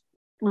Davis would have.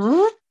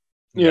 We're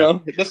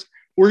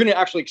going to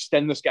actually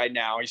extend this guy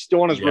now. He's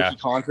still on his rookie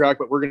contract,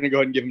 but we're going to go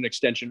ahead and give him an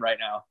extension right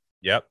now.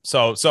 Yep.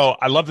 So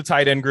I love the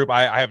tight end group.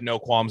 I have no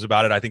qualms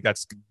about it. I think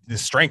that's the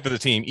strength of the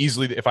team.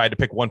 Easily, if I had to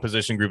pick one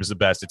position group as the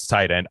best, it's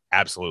tight end.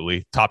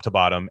 Absolutely. Top to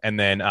bottom. And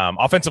then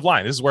offensive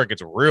line. This is where it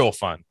gets real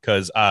fun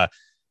because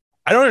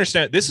I don't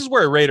understand. This is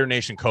where Raider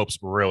Nation copes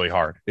really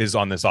hard is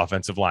on this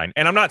offensive line.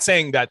 And I'm not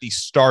saying that the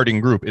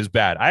starting group is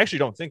bad. I actually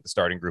don't think the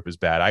starting group is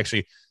bad. I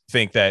actually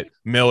think that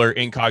Miller,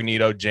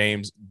 Incognito,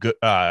 James,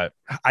 I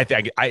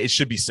think it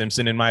should be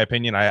Simpson in my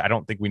opinion. I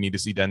don't think we need to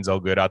see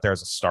Denzel Good out there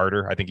as a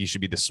starter. I think he should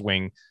be the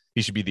swing.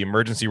 He should be the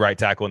emergency right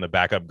tackle and the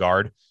backup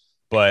guard.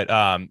 But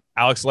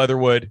Alex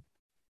Leatherwood,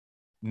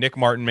 Nick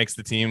Martin makes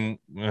the team,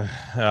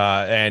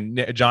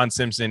 and John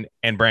Simpson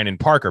and Brandon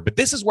Parker. But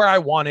this is where I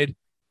wanted.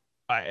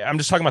 I'm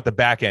just talking about the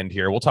back end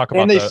here. We'll talk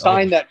about. And they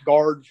signed that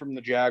guard from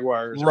the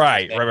Jaguars.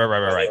 Right.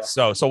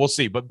 So we'll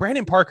see. But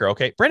Brandon Parker,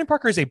 okay, Brandon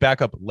Parker is a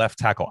backup left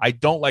tackle. I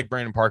don't like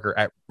Brandon Parker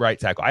at right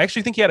tackle. I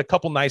actually think he had a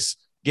couple nice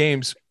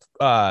games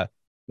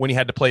when he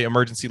had to play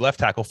emergency left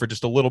tackle for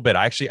just a little bit.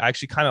 I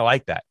actually kind of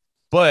like that.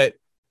 But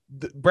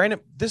Brandon,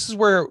 this is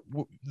where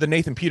the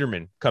Nathan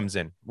Peterman comes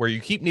in, where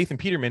you keep Nathan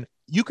Peterman.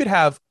 You could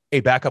have a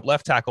backup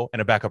left tackle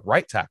and a backup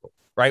right tackle,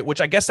 right?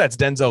 Which I guess that's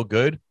Denzel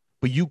Good,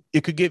 but you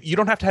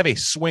don't have to have a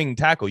swing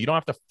tackle. You don't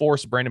have to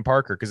force Brandon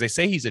Parker because they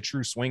say he's a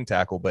true swing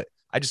tackle, but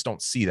I just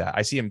don't see that.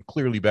 I see him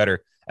clearly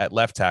better at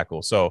left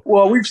tackle. So,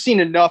 well, we've seen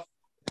enough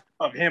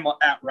of him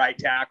at right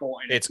tackle,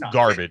 and it's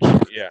garbage.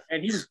 Yeah.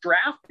 And he was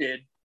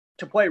drafted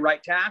to play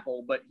right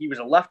tackle, but he was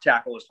a left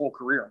tackle his whole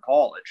career in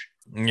college.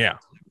 Yeah.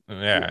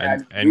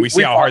 And we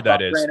see how hard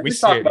that is. We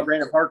talked about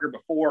Brandon Parker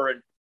before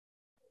and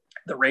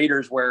the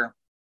Raiders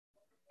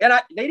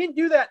they didn't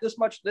do that this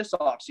much this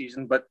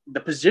offseason, but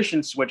the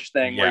position switch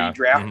thing where you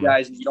draft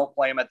guys and you don't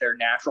play them at their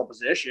natural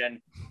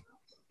position,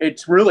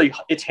 it's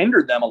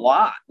hindered them a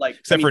lot.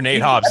 Except for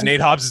Nate Hobbs.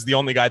 Nate Hobbs is the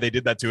only guy they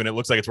did that to, and it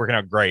looks like it's working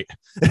out great.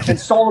 And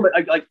Solomon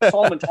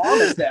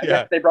Thomas,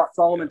 they brought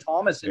Solomon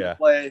Thomas into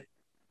play,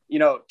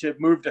 to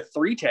move to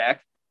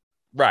 3-tech.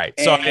 Right.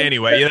 So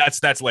anyway,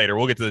 that's later.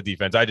 We'll get to the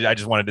defense. I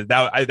just wanted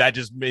to that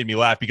just made me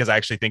laugh because I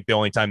actually think the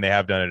only time they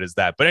have done it is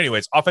that. But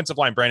anyways, offensive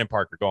line, Brandon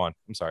Parker. Go on.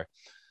 I'm sorry.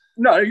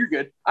 No, you're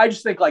good. I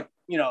just think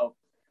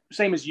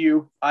same as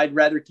you, I'd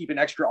rather keep an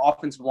extra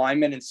offensive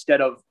lineman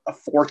instead of a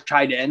fourth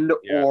tight end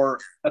or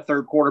a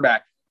third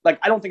quarterback. I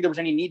don't think there was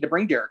any need to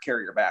bring Derek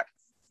Carrier back.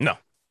 No,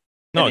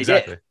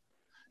 exactly.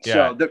 Yeah.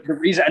 So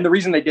the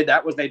reason they did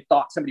that was they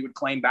thought somebody would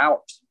claim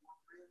Bowers.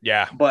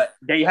 Yeah. But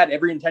they had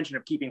every intention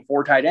of keeping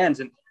 4 tight ends,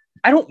 and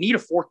I don't need a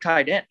fourth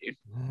tight end, dude.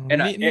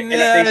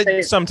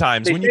 And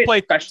sometimes when you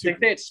play, they say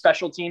it's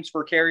special teams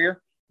for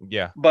Carrier.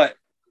 Yeah. But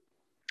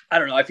I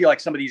don't know. I feel like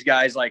some of these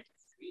guys,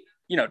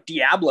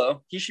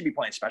 Diablo, he should be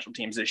playing special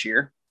teams this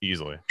year.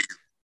 Easily.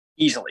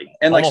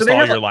 And almost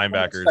all your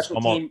linebackers,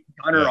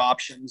 gunner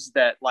options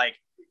that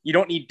you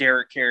don't need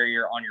Derek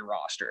Carrier on your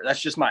roster. That's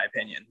just my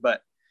opinion.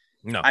 But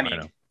I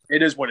mean,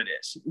 it is what it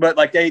is. But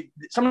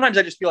sometimes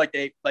I just feel like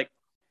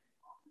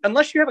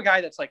unless you have a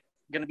guy that's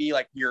going to be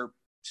your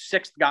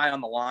 6th guy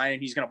on the line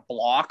and he's going to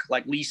block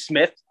like Lee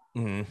Smith,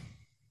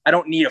 I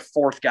don't need a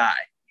 4th guy.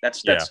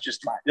 That's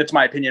just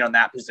my opinion on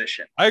that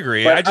position. I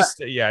agree. But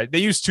they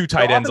use 2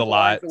 tight ends a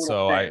lot.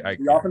 So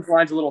the offensive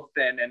line's a little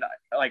thin, and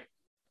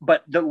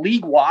but the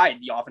league wide,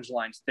 the offensive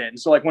line's thin.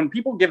 So when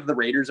people give the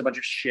Raiders a bunch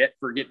of shit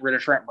for getting rid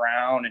of Trent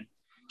Brown and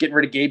getting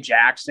rid of Gabe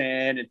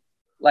Jackson, and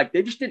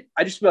they just didn't.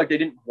 I just feel like they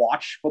didn't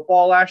watch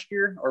football last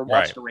year or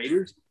watch the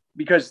Raiders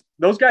because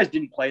those guys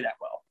didn't play that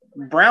well.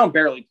 Brown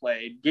barely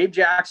played. Gabe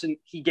Jackson,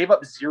 he gave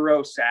up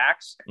 0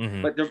 sacks,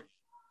 but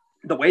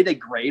the way they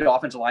grade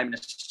offensive linemen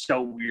is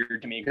so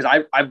weird to me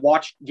because I've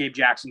watched Gabe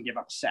Jackson give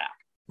up a sack.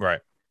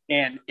 Right.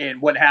 And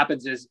what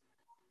happens is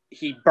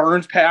he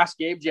burns past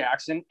Gabe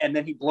Jackson and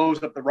then he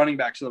blows up the running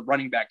back. So the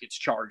running back gets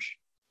charged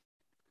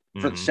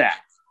for the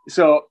sack.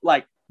 So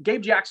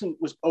Gabe Jackson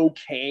was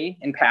okay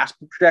in pass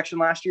protection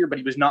last year, but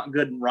he was not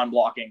good in run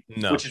blocking,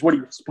 which is what he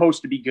was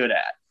supposed to be good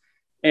at.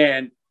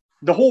 And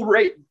the whole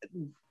rate,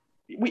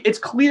 it's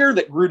clear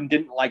that Gruden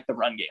didn't like the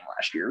run game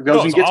last year.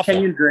 Goes and gets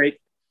Kenyon Drake,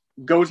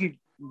 goes and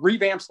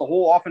revamps the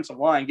whole offensive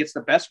line, gets the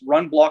best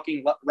run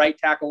blocking right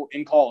tackle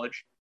in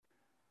college.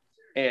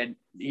 And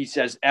he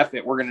says, F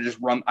it, we're going to just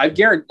run. I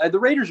guarantee the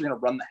Raiders are going to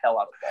run the hell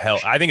out of it. Hell,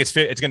 I think it's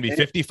going to be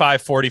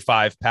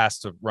 55-45 pass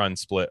to run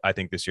split. I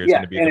think this year is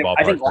going to be the ballpark.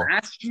 I think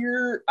last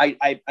year,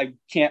 I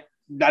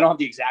don't have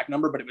the exact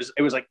number, but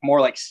it was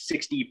more like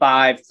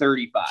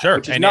 65-35,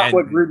 which is not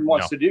what Gruden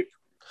wants to do.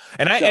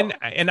 And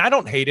I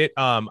don't hate it.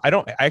 I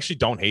actually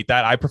don't hate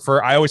that.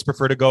 I always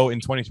prefer to go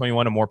in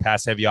 2021 a more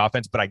pass heavy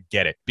offense, but I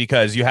get it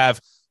because you have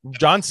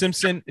John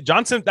Simpson.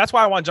 That's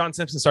why I want John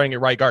Simpson starting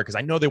at right guard because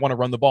I know they want to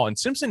run the ball. And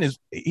Simpson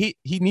he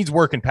needs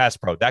work in pass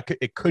pro.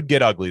 It could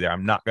get ugly there.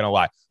 I'm not gonna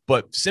lie.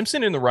 But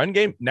Simpson in the run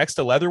game next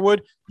to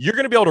Leatherwood, you're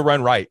gonna be able to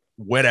run right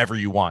whatever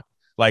you want.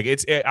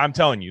 I'm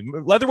telling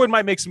you, Leatherwood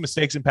might make some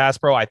mistakes in pass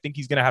pro. I think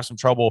he's gonna have some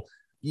trouble.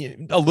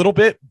 A little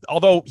bit,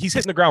 although he's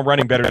hitting the ground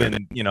running better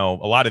than a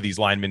lot of these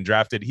linemen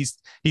drafted. He's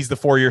the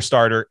 4-year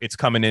starter. It's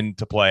coming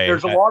into play.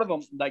 There's a lot of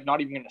them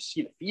not even going to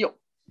see the field.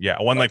 Yeah,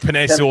 one like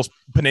Penei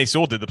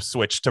Sewell did the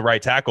switch to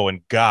right tackle,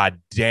 and god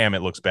damn,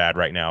 it looks bad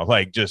right now.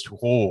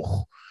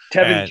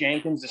 Tevin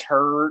Jenkins is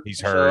hurt. He's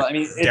hurt. So,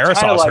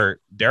 Darrisaw's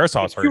hurt.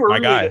 Darrisaw's hurt. My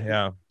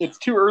guy. It's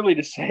too early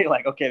to say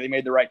okay, they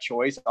made the right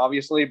choice,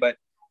 obviously, but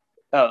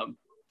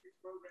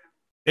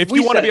if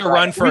you want to be a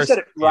run first, we said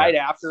it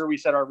after we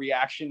said our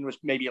reaction was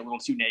maybe a little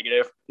too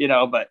negative,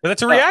 but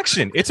that's a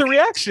reaction. It's a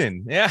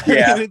reaction. Yeah.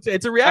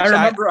 it's a reaction. I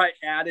remember I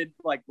added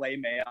Lay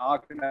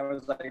Mayock and I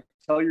was like,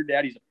 tell your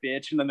dad he's a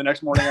bitch. And then the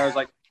next morning I was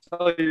like,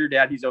 tell your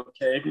dad he's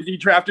okay because he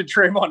drafted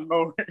Trayvon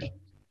Moe.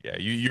 Yeah,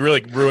 you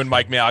really ruined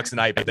Mike Mayock's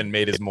night, but then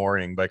made his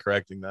morning by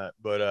correcting that.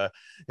 But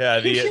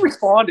yeah, she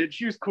responded.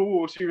 She was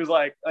cool. She was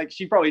like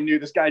she probably knew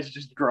this guy's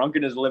just drunk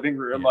in his living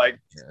room,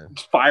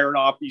 firing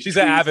off these. She's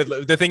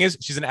tweets. The thing is,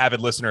 she's an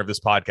avid listener of this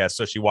podcast,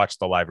 so she watched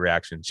the live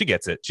reaction. She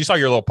gets it. She saw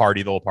your little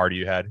party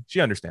you had. She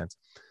understands.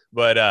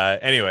 But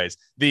anyways,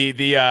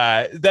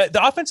 the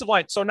offensive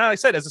line. So now I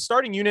said, as a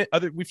starting unit,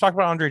 we've talked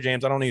about Andre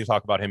James. I don't need to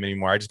talk about him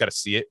anymore. I just got to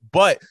see it.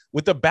 But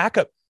with the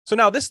backup. So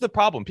now this is the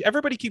problem.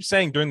 Everybody keeps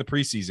saying during the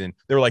preseason,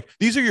 they were like,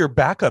 these are your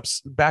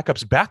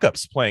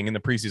backups playing in the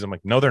preseason. I'm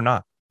like, no, they're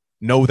not.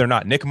 No, they're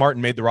not. Nick Martin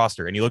made the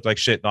roster and he looked like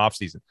shit in the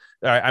offseason.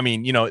 I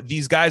mean,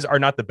 these guys are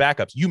not the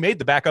backups. You made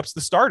the backups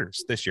the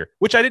starters this year,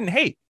 which I didn't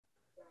hate.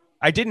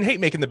 I didn't hate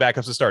making the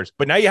backups the starters,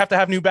 but now you have to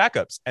have new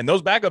backups and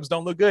those backups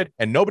don't look good.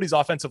 And nobody's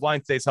offensive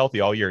line stays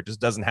healthy all year. It just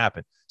doesn't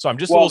happen. So I'm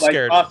just a little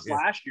scared. Us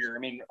last year. I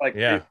mean,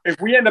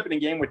 if we end up in a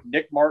game with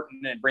Nick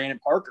Martin and Brandon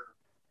Parker,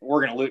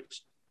 we're going to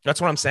lose.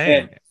 That's what I'm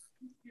saying.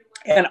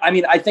 And I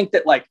mean, I think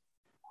that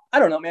I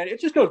don't know, man, it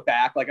just goes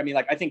back.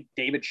 I think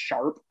David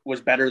Sharp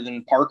was better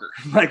than Parker,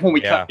 when we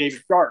cut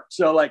David Sharp.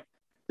 So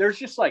there's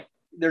just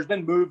there's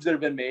been moves that have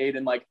been made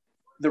and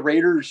the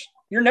Raiders,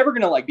 you're never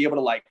going to be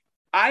able to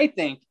I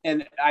think,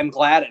 and I'm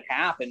glad it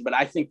happened, but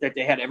I think that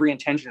they had every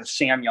intention of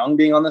Sam Young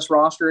being on this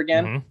roster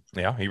again. Mm-hmm.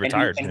 Yeah. He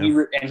retired.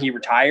 He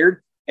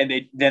retired.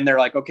 And they're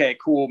like, okay,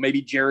 cool.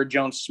 Maybe Jared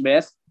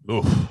Jones-Smith.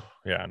 Oof.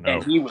 Yeah. No.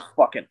 And he was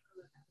fucking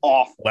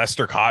awful.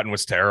 Lester Cotton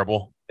was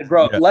terrible.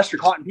 Bro, yeah. Lester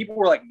Cotton, people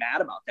were mad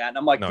about that. And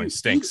I'm like, no, he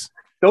stinks.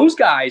 Those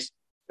guys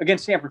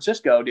against San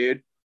Francisco,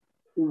 dude,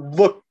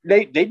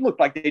 they looked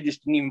like they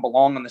just didn't even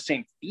belong on the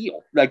same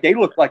field. They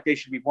looked like they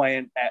should be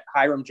playing at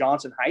Hiram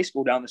Johnson High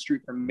School down the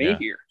street from me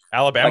here.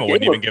 Alabama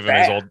wouldn't even give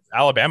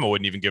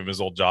him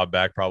his old job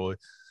back, probably.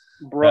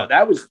 Bro,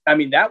 that was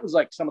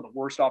some of the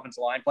worst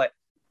offensive line play.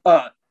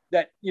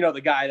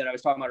 The guy that I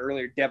was talking about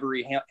earlier,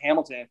 Devery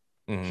Hamilton,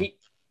 mm-hmm.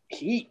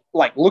 he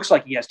looks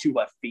like he has two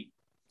left feet.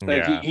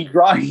 He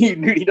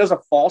does a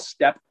false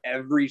step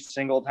every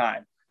single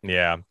time.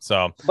 Yeah.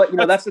 So, but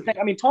that's the thing.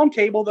 I mean, Tom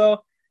Cable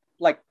though,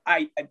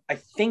 I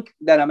think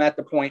that I'm at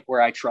the point where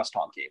I trust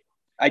Tom Cable.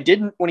 I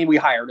didn't when we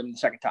hired him the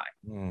second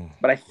time,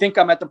 but I think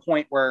I'm at the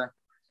point where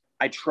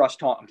I trust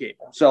Tom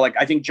Cable. So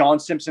I think John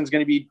Simpson's going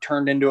to be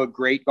turned into a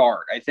great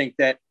guard. I think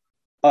that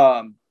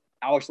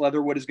Alex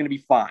Leatherwood is going to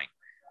be fine.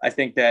 I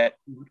think that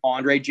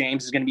Andre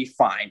James is going to be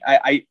fine.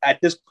 I at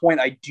this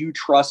point, I do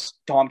trust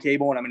Tom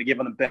Cable, and I'm going to give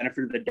him the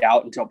benefit of the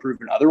doubt until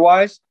proven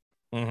otherwise.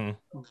 Mm-hmm.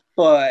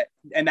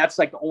 And that's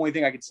the only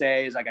thing I could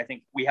say is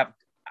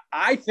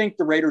I think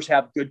the Raiders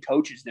have good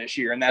coaches this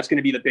year, and that's going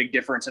to be the big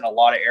difference in a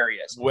lot of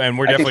areas. And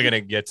we're definitely going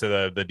to get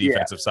to the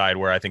defensive side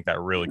where I think that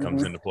really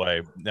comes into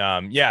play.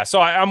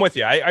 So I'm with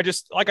you. I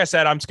just, like I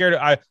said, I'm scared.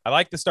 I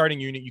like the starting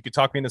unit. You could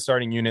talk me in the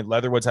starting unit.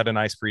 Leatherwood's had a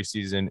nice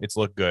preseason. It's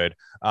looked good.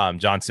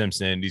 John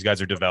Simpson, these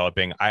guys are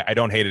developing. I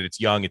don't hate it. It's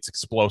young. It's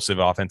explosive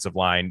offensive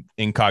line.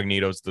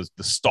 Incognito's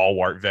the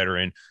stalwart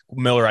veteran.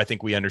 Miller, I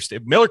think we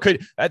understand. Miller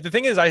could. The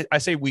thing is, I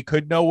say we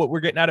could know what we're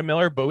getting out of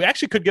Miller, but we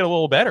actually could get a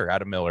little better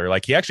out of Miller.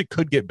 He actually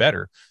could get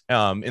better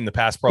in the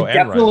pass pro. He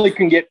definitely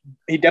can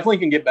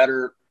get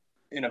better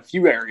in a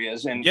few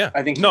areas. And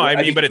I think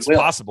but it's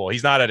possible.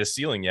 He's not at a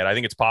ceiling yet. I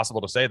think it's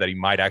possible to say that he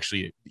might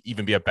actually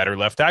even be a better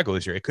left tackle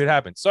this year. It could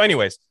happen. So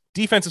anyways,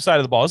 defensive side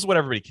of the ball, this is what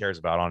everybody cares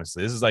about.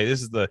 Honestly, this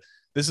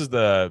is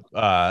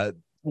the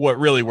where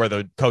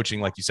the coaching,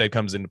 like you said,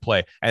 comes into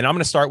play. And I'm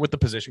going to start with the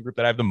position group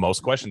that I have the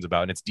most questions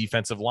about, and it's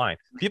defensive line.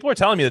 People are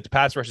telling me that the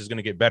pass rush is going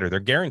to get better. They're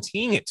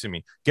guaranteeing to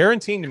me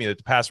that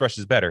the pass rush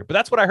is better. But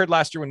that's what I heard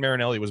last year when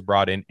Marinelli was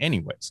brought in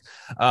anyways.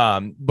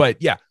 But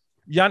yeah,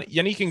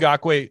 Yannick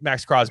Ngakoue,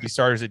 Max Crosby,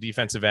 starters at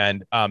defensive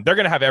end. They're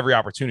going to have every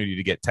opportunity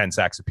to get 10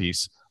 sacks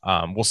apiece.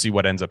 We'll see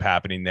what ends up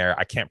happening there.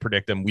 I can't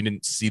predict them. We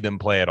didn't see them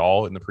play at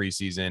all in the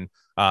preseason.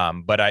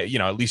 But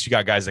at least you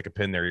got guys that can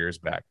pin their ears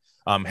back.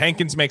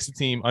 Hankins makes the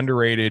team,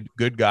 underrated,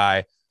 good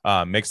guy,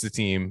 makes the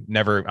team.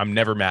 I'm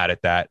never mad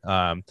at that.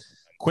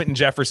 Quentin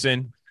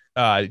Jefferson,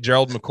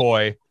 Gerald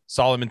McCoy,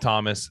 Solomon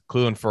Thomas,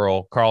 Cleveland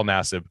Ferrell, Carl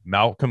Nassib,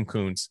 Malcolm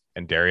Kuntz,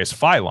 and Darius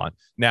Philon.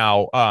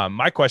 Now,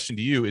 my question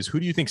to you is,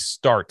 who do you think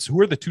starts? Who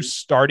are the two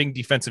starting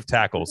defensive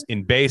tackles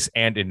in base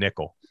and in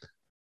nickel?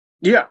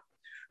 Yeah.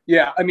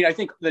 I mean, I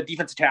think the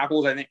defensive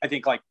tackles, I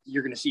think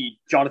you're going to see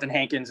Jonathan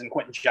Hankins and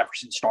Quentin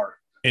Jefferson start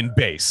in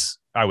base.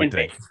 I would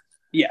think. Base.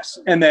 Yes.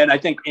 And then I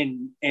think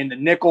in the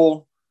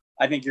nickel,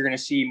 I think you're going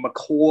to see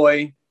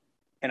McCoy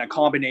and a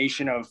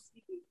combination of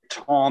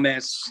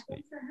Thomas,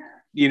 and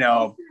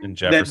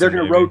Jefferson, they're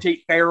going to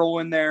rotate Farrell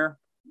in there.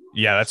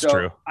 Yeah, that's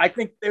true. I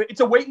think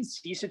it's a wait and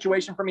see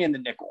situation for me in the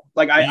nickel.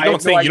 You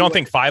don't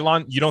think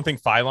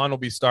Philon will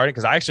be starting?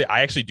 Because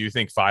I actually do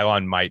think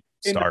Philon might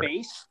start. In the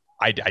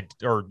base?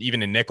 Or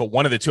even in nickel,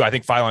 one of the two. I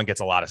think Philon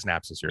gets a lot of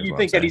snaps this year. You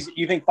think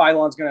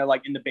Philon's going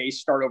to in the base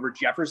start over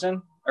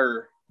Jefferson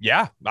or?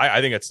 Yeah,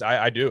 I think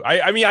I do.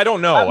 I mean, I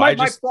don't know.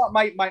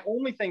 My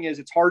only thing is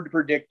it's hard to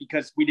predict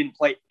because we didn't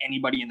play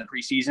anybody in the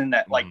preseason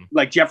that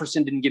like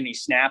Jefferson didn't get any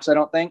snaps. I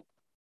don't think.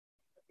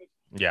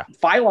 Yeah.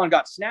 Philon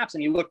got snaps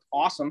and he looked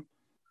awesome.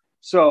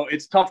 So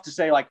it's tough to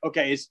say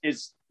okay,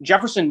 is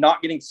Jefferson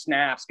not getting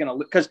snaps going to,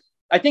 because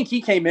I think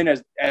he came in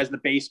as the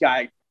base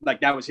guy.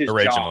 Like that was his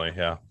originally, job.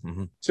 yeah.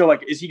 Mm-hmm. So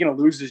like, is he going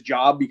to lose his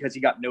job because he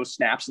got no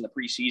snaps in the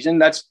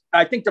preseason?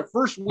 I think the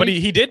first week. But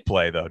he did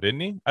play though, didn't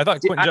he? I thought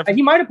Quentin Jefferson.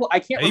 He might have. I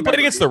can't. He played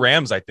against the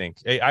Rams, I think.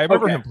 I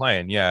remember him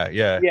playing. Yeah.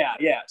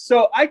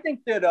 So I think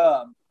that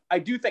I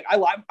do think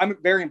I'm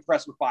very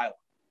impressed with Philo.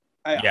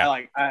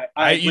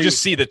 You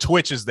just see the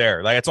twitch is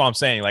there. Like that's all I'm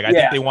saying. Like I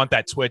think they want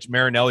that twitch.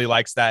 Marinelli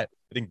likes that.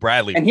 I think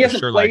Bradley and he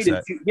hasn't played.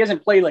 He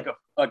hasn't played like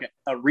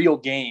a real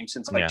game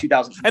since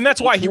 2000. And that's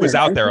why he was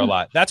out there a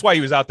lot.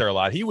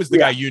 He was the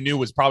guy you knew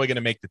was probably going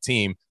to make the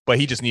team, but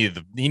he just needed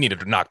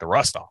to knock the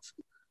rust off.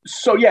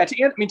 So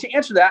to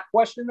answer that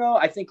question though,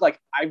 I think like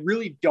I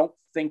really don't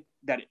think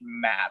that it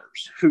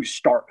matters who's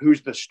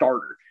the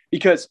starter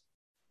because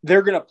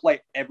they're going to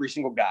play every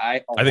single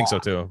guy. I think so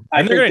too,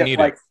 and they're going to need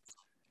it.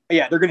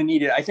 Yeah, they're going to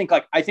need it. I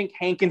think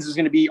Hankins is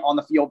going to be on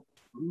the field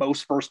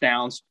most first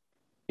downs.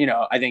 You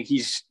know, I think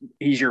he's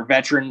your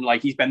veteran.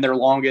 Like he's been there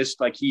longest.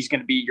 Like he's going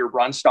to be your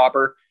run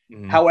stopper.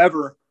 Mm-hmm.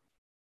 However,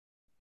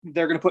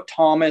 they're going to put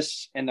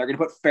Thomas and they're going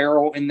to put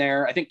Farrell in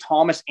there. I think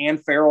Thomas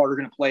and Farrell are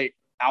going to play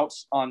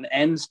outs on the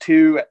ends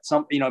too at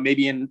some,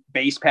 maybe in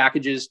base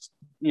packages,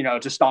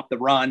 to stop the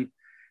run.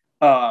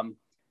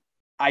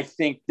 I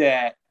think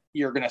that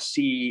you're going to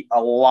see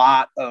a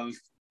lot of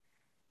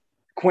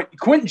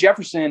Quentin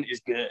Jefferson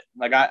is good.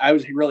 Like I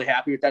was really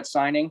happy with that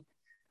signing.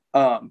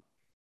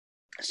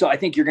 So I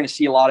think you're going to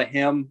see a lot of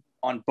him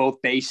on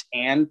both base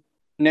and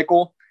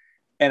nickel.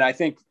 And I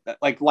think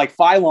like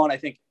Philon, I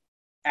think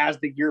as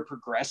the year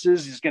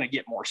progresses is going to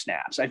get more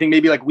snaps. I think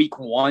maybe like week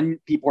 1,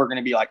 people are going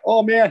to be like,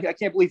 oh man, I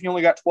can't believe he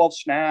only got 12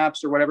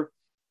 snaps or whatever.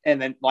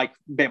 And then like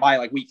by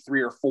like week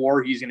 3 or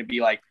 4, he's going to be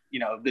like,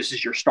 this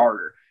is your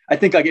starter. I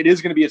think like it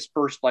is going to be his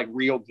first like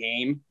real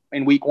game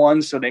in week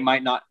 1. So they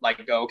might not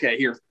like go, okay,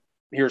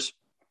 here's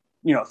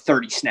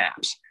 30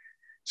 snaps.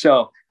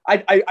 So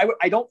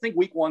I don't think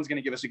week 1 is going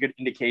to give us a good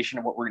indication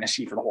of what we're going to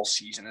see for the whole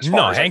season.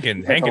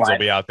 Hankins will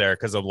be out there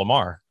because of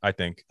Lamar. I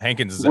think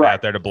Hankins is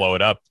out there to blow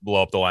up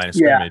the line of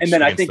scrimmage. Yeah, and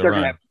then I think they're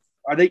going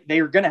to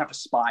they're going to have to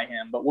spy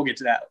him, but we'll get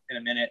to that in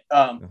a minute.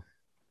 And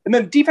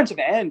then defensive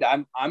end,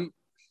 I'm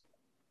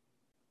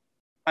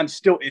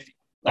still iffy.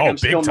 Like, I'm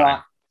still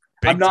not.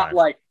 I'm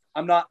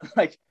not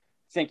like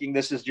thinking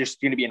this is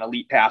just going to be an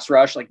elite pass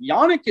rush. Like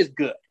Yannick is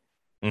good.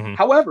 Mm-hmm.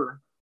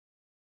 However,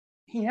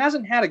 he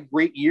hasn't had a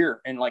great year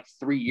in like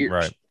 3 years.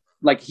 Right.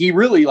 Like he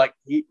really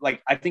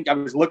I think I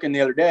was looking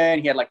the other day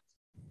and he had like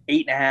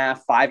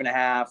 8.5,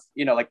 5.5,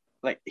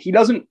 like he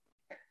doesn't,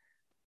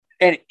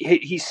 and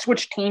he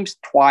switched teams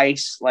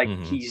twice. Like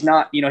he's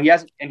not, he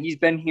hasn't, and he's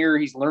been here.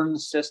 He's learned the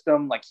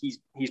system. Like he's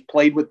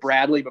played with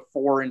Bradley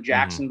before in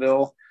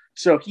Jacksonville. Mm-hmm.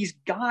 So he's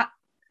got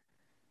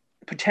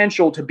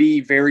potential to be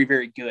very,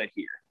 very good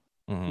here.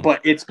 Mm-hmm.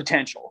 But it's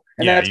potential.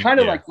 And that's kind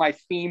of like my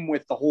theme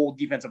with the whole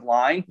defensive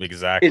line.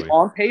 Exactly. Is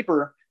on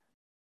paper.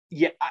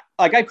 Yeah.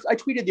 I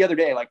tweeted the other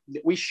day, like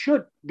we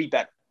should be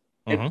better.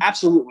 Mm-hmm. And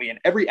absolutely. In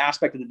every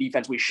aspect of the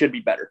defense, we should be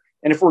better.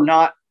 And if we're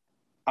not,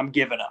 I'm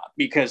giving up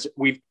because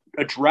we've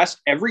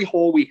addressed every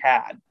hole we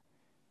had.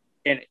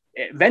 And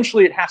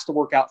eventually it has to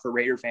work out for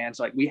Raider fans.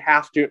 Like we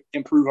have to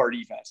improve our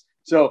defense.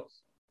 So,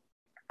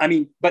 I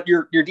mean, but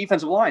your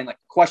defensive line, like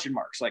question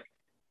marks, like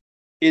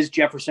is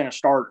Jefferson a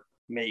starter?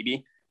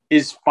 Maybe.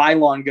 Is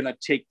Philon going to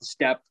take the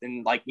step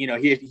and like,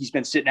 he's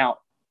been sitting out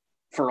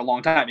for a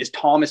long time. Is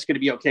Thomas going to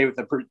be okay with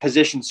the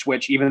position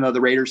switch, even though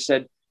the Raiders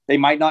said they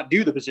might not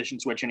do the position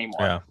switch anymore?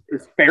 Yeah.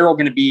 Is Farrell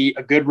going to be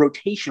a good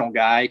rotational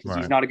guy because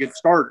he's not a good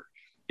starter?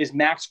 Is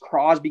Max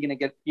Crosby going to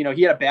get, he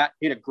had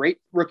a great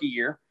rookie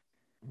year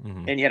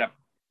and he had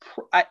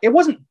it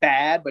wasn't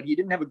bad, but he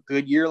didn't have a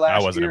good year last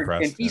year. I wasn't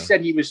impressed. And he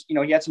said he was,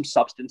 he had some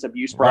substance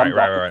abuse problems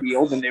off the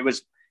field and he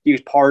was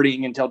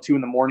partying until 2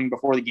 a.m.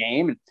 before the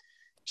game. And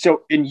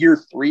so in year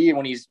 3,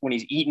 when he's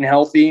eating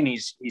healthy and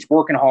he's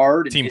working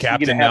hard, team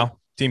captain now,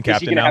 is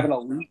he going to have an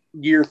elite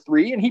year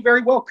 3? And he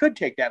very well could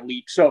take that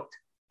leap. So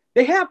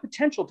they have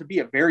potential to be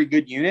a very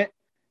good unit.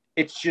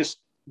 It's just,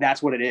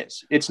 that's what it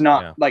is. It's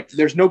not like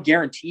there's no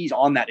guarantees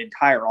on that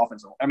entire on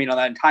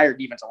that entire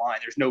defensive line.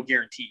 There's no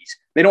guarantees.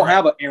 They don't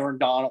have an Aaron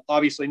Donald.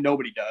 Obviously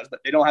nobody does, but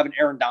they don't have an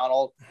Aaron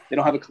Donald. They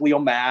don't have a Khalil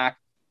Mack.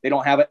 They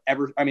don't have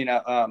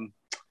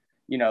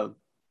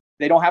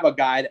they don't have a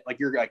guy that like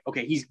you're like,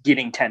 okay, he's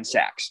getting 10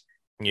 sacks.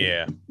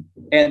 Yeah.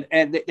 And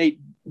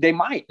they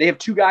might. They have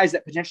 2 guys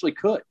that potentially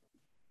could,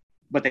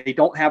 but they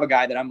don't have a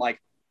guy that I'm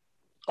like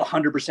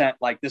 100%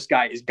 like this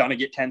guy is going to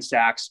get 10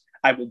 sacks.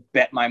 I will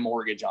bet my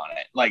mortgage on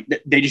it. Like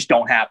they just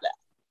don't have that.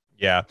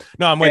 Yeah.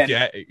 No, I'm with you.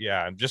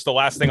 Yeah. Just the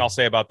last thing I'll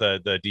say about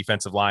the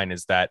defensive line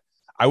is that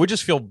I would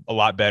just feel a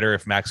lot better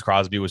if Max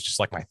Crosby was just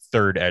like my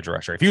 3rd edge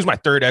rusher. If he was my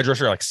 3rd edge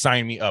rusher, like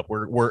sign me up.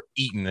 We're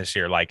eating this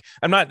year. Like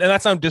and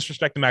that's not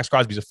disrespecting Max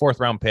Crosby. He's a 4th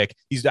round pick.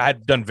 He's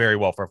had done very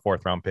well for a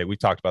 4th round pick. We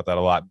talked about that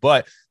a lot,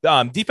 but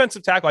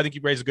defensive tackle, I think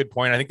you raised a good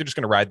point. I think they're just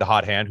going to ride the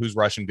hot hand. Who's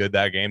rushing good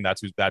that game?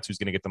 That's who's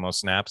going to get the most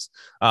snaps.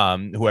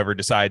 Whoever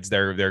decides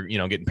they're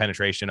getting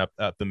penetration up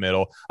the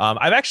middle.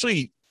 I've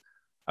actually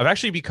I've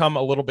actually become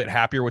a little bit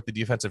happier with the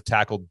defensive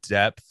tackle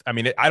depth. I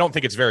mean, I don't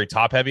think it's very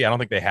top heavy. I don't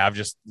think they have,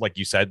 just like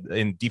you said,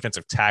 in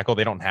defensive tackle,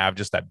 they don't have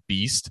just that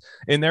beast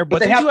in there, but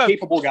they have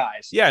capable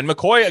guys. Yeah. And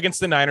McCoy against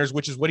the Niners,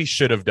 which is what he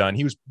should have done.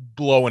 He was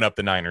blowing up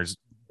the Niners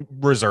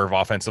reserve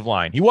offensive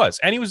line. He was,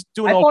 and he was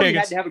doing okay. He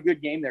had to have a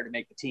good game there to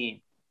make the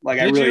team. Like,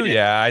 I really did.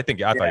 Yeah, I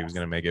thought he was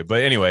going to make it.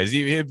 But anyways,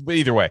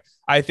 either way,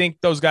 I think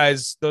those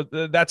guys,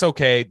 that's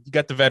okay. You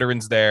got the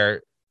veterans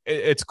there.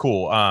 It's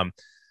cool.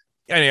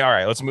 Anyway, all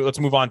right, let's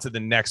move on to the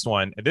next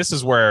one. This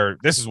is where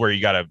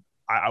you got to.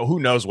 Who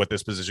knows what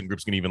this position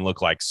group's going to even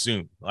look like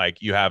soon?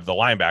 Like, you have the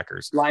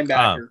linebackers.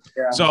 Yeah.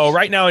 So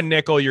right now in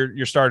nickel,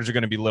 your starters are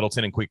going to be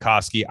Littleton and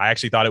Kwiatkowski. I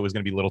actually thought it was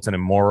going to be Littleton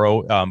and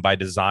Morrow by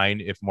design.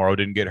 If Morrow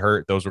didn't get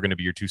hurt, those were going to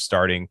be your two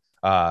starting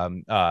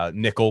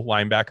nickel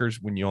linebackers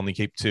when you only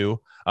keep two.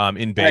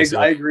 In base,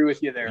 I agree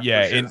with you there.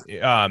 Yeah,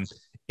 sure.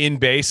 In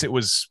base, it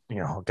was,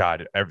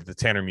 the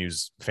Tanner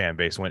Muse fan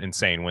base went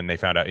insane when they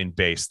found out in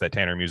base that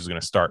Tanner Muse was going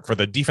to start for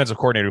the defensive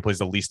coordinator who plays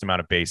the least amount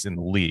of base in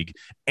the league.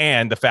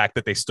 And the fact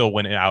that they still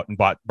went out and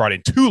brought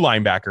in two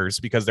linebackers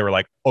because they were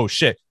like, oh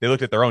shit, they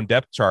looked at their own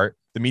depth chart.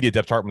 The media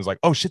depth chart was like,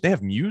 oh shit, they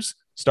have Muse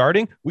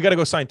starting. We got to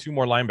go sign two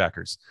more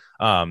linebackers.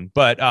 I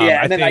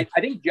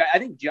think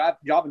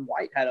Javin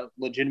White had a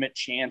legitimate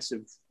chance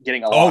of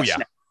getting a lot of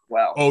snaps.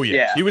 Well,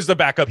 he was the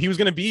backup. He was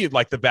going to be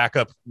like the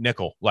backup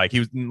nickel, like he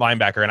was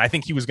linebacker, and I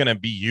think he was going to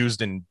be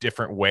used in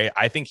different way.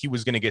 I think he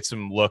was going to get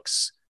some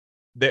looks.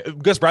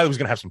 Gus Bradley was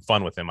going to have some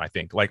fun with him. I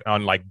think, like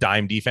on like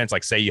dime defense,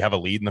 like say you have a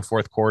lead in the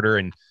fourth quarter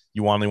and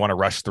you only want to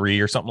rush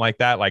 3 or something like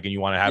that, like, and you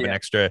want to have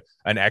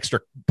an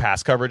extra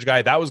pass coverage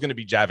guy. That was going to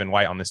be Javin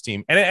White on this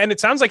team, and it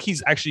sounds like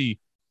he's actually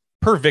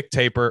per Vic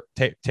Taper.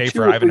 I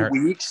haven't heard.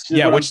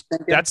 Which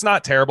that's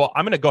not terrible.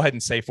 I'm going to go ahead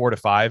and say 4 to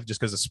 5 just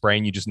because of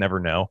sprain. You just never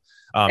know.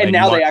 And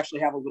now they actually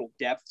have a little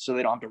depth, so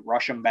they don't have to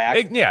rush them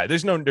back.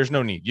 There's no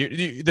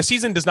need. The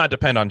season does not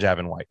depend on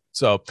Javin White.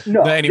 So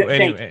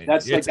anyway,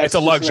 it's a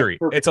luxury.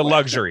 It's a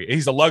luxury.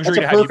 He's a luxury.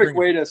 That's a perfect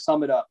way to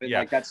sum it up.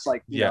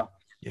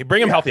 And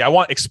bring him healthy. I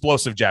want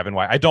explosive Javin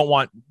White. I don't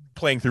want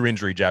playing through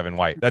injury Javin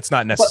White. That's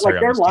not necessary.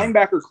 But like their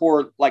linebacker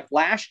core, like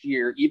last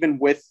year, even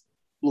with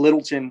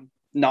Littleton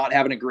not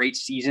having a great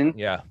season,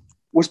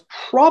 was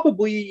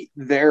probably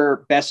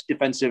their best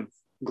defensive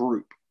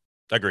group.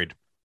 Agreed.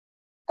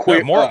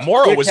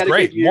 Morrow was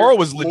great. Morrow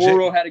was legit.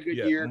 Morrow had a good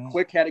year.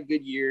 Quick had a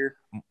good year.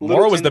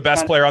 Morrow was the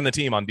best player on the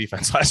team on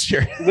defense last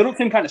year.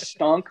 Littleton kind of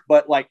stunk,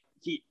 but like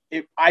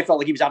I felt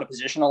like he was out of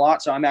position a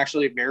lot. So I'm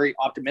actually very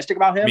optimistic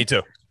about him. Me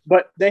too.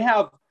 But they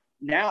have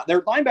now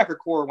their linebacker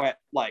core went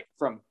like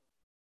from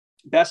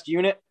best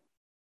unit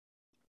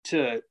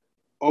to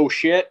oh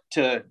shit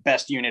to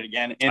best unit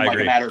again in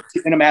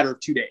a matter of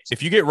 2 days.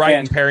 If you get Wright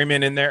and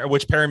Perryman in there,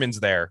 which Perryman's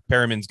there,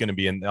 Perryman's going to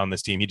be on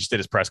this team. He just did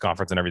his press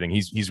conference and everything.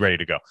 He's ready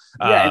to go.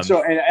 And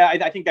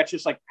I think that's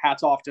just like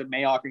hats off to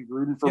Mayock and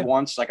Gruden for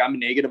once. Like I'm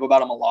negative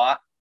about them a lot.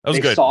 That was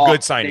good.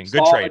 Good signing.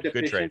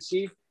 Good trade.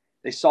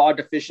 They saw a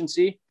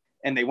deficiency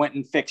and they went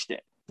and fixed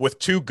it. With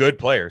two good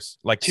players,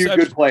 two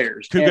good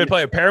players.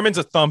 Perriman's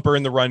a thumper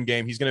in the run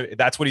game.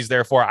 That's what he's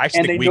there for.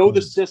 They know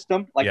the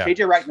system. Like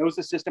KJ Wright knows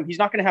the system. He's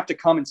not going to have to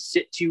come and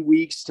sit 2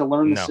 weeks to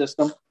learn the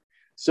system.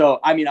 So,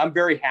 I mean, I'm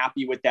very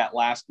happy with the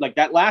last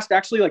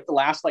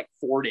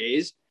 4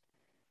 days.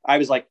 I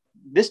was like,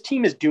 this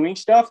team is doing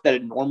stuff that a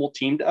normal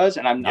team does.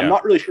 And I'm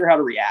not really sure how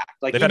to react.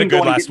 Like they've had a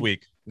good last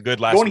week.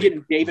 Going to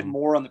get David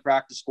Moore on the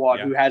practice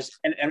squad, who has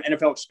an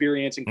NFL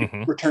experience and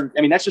can return.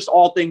 I mean, that's just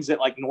all things that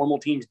like normal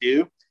teams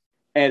do.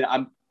 And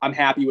I'm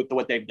happy with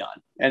what they've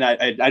done. And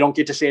I don't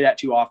get to say that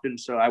too often.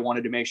 So I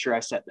wanted to make sure I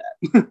said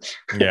that.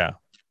 Yeah,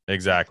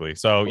 exactly.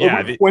 So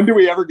when do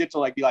we ever get to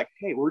like be like,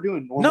 hey, we're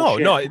doing normal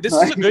shit? No, this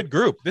is a good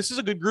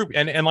group.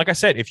 And like I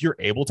said, if you're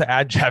able to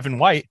add Javin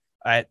White,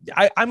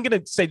 I'm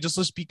going to say,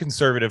 let's be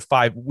conservative.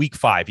 Week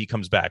 5, he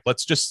comes back.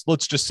 Let's just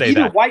say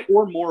either that White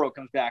or Morrow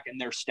comes back and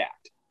they're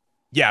stacked.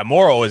 Yeah,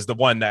 Morrow is the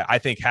one that I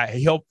think I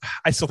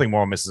still think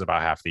Morrow misses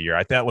about half the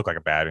year. That looked like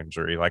a bad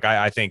injury. Like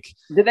I think.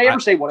 Did they ever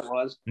say what it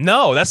was?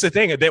 No, that's the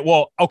thing. If it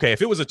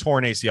was a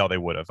torn ACL, they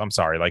would have. I'm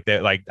sorry. I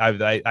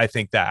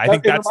think that.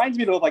 It reminds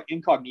me of like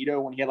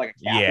Incognito when he had like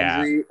a calf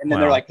injury, and then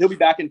they're like, he'll be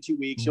back in 2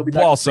 weeks. He'll be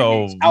back.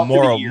 Also,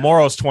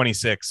 Morrow's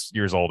 26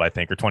 years old, I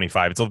think, or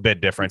 25. It's a bit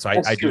different. So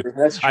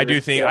I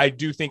do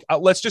think.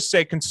 Let's just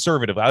say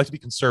conservative. I like to be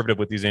conservative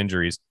with these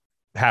injuries.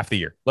 Half the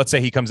year. Let's say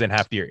he comes in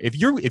half the year. If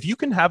you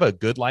can have a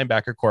good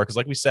linebacker core, because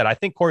like we said, I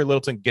think Corey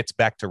Littleton gets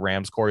back to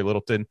Rams Corey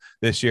Littleton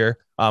this year.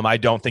 I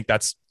don't think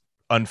that's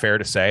unfair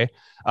to say.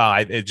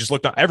 It just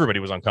looked, everybody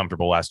was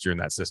uncomfortable last year in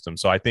that system.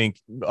 So I think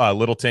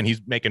Littleton,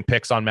 he's making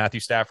picks on Matthew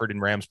Stafford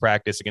in Rams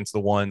practice against the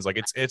ones. Like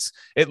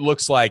it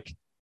looks like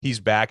he's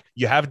back.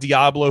 You have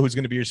Diablo, who's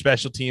going to be your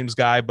special teams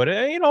guy, but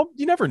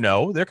you never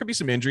know. There could be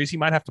some injuries. He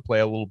might have to play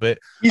a little bit.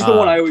 He's the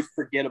one I always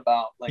forget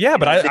about. Like,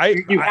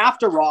 you have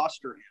to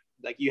roster him.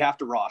 Like you have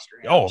to roster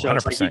him. Oh,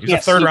 100%. He's a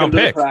third round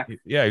pick.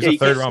 Yeah, he's a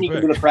third round pick.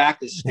 Into the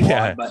practice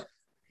squad,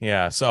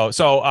 yeah. So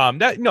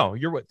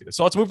you're with you.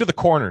 So let's move to the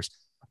corners.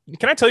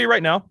 Can I tell you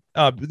right now?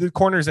 The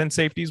corners and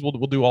safeties, we'll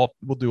do all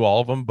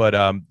of them. But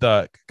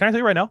can I tell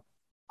you right now?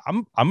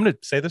 I'm going to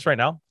say this right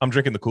now. I'm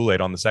drinking the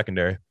Kool-Aid on the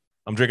secondary.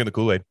 I'm drinking the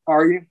Kool-Aid.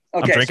 Are you?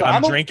 Okay.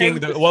 I'm drinking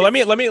the. Well, let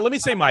me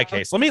say my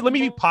case. Let me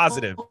be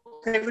positive.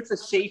 Okay, what's the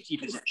safety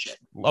position?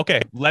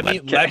 Okay, let me.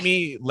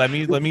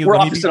 We're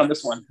opposite on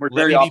this one.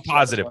 Let me be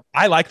positive.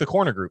 I like the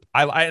corner group.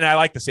 I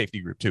like the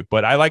safety group too,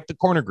 but I like the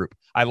corner group.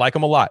 I like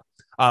them a lot.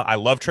 I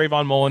love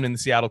Trayvon Mullen in the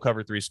Seattle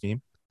cover 3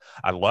 scheme.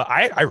 I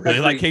really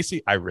like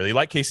Casey. I really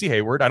like Casey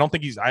Hayward. I don't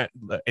think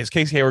is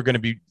Casey Hayward going to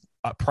be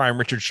prime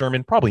Richard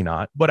Sherman? Probably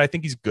not, but I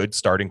think he's good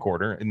starting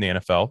quarter in the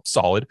NFL.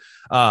 Solid.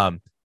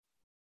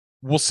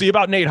 We'll see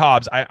about Nate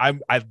Hobbs. I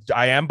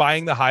am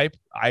buying the hype.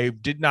 I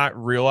did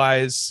not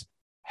realize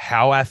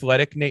how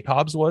athletic Nate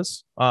Hobbs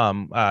was.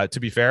 To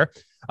be fair,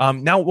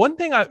 now one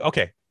thing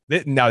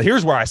now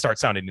here's where I start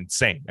sounding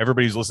insane.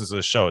 Everybody who's listening to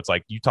this show, it's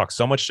like you talk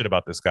so much shit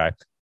about this guy.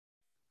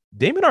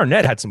 Damon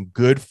Arnett had some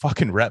good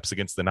fucking reps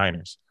against the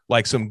Niners,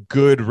 like some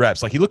good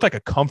reps. Like he looked like a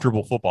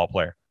comfortable football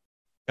player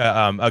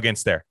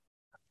against there.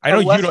 I know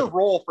you don't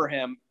role for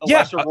him.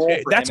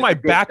 That's my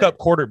backup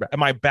quarterback,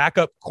 my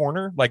backup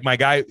corner. Like my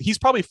guy, he's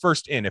probably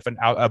first in if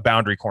a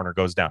boundary corner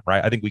goes down,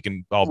 right? I think we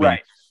can all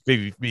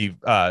be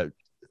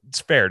it's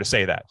fair to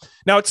say that.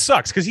 Now it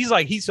sucks because he's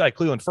like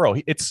Cleveland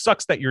Ferrell. It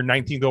sucks that your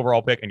 19th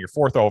overall pick and your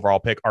 4th overall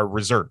pick are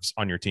reserves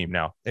on your team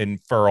now in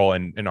Ferrell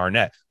and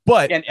Arnett.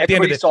 But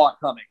everybody saw it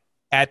coming.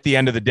 At the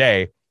end of the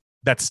day,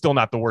 that's still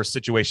not the worst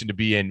situation to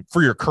be in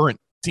for your current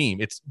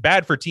team. It's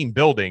bad for team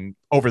building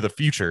over the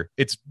future.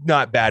 It's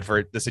not bad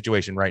for the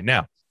situation right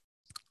now.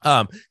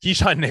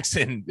 Keyshawn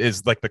Nixon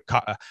is like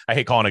I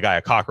hate calling a guy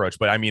a cockroach,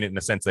 but I mean it in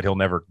the sense that he'll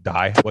never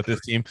die with this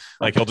team.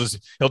 Like he'll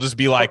just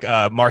be like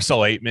Marcel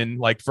Aitman,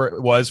 like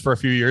was for a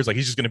few years. Like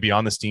he's just going to be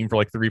on this team for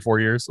like 3-4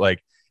 years.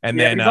 Like, and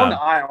then he's on the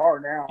IR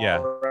now. Yeah.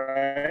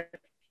 Right?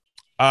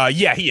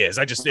 Yeah, he is.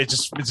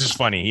 It's just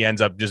funny. He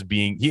ends up just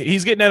being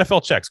he's getting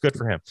NFL checks. Good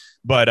for him.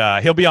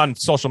 But he'll be on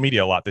social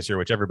media a lot this year,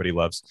 which everybody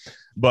loves.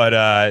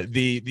 But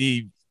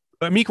the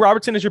Amik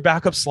Robertson is your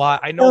backup slot.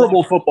 I know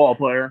horrible football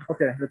player.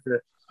 Okay, that's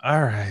it. All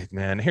right,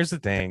 man. Here's the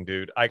thing,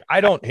 dude.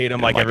 I don't hate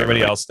him like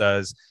everybody else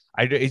does.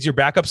 He's your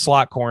backup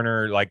slot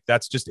corner. Like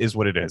that's just is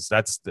what it is.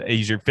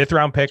 He's your 5th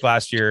round pick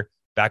last year.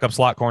 Backup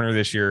slot corner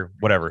this year.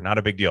 Whatever. Not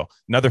a big deal.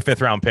 Another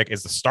 5th round pick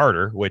is the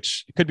starter,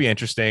 which could be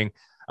interesting.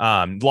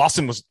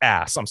 Lawson was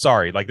ass. I'm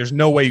sorry. Like, there's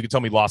no way you could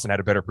tell me Lawson had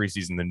a better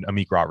preseason than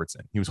Amik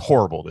Robertson. He was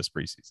horrible this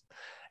preseason.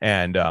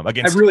 And I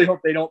really hope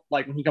they don't,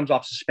 like, when he comes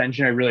off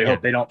suspension, I really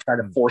hope they don't try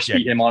to force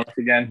feed him on us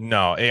again.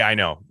 No, I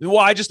know.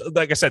 Well,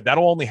 like I said,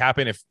 that'll only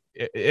happen if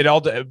it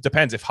all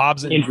depends. If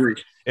Hobbs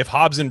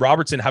and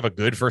Robertson have a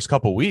good first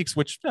couple weeks,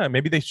 which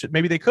maybe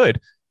they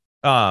could,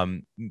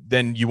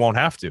 then you won't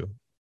have to.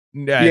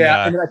 And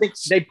I think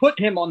they put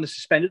him on the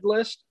suspended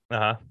list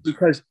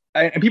because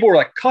people were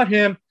like, cut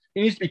him.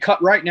 He needs to be cut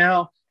right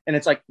now. And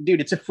it's like, dude,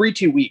 it's a free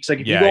 2 weeks.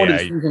 Like if you go into the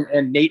season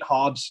and Nate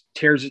Hobbs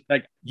tears it,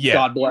 like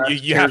God bless,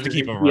 you have to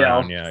keep him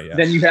around. Yeah.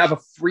 Then you have a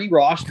free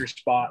roster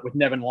spot with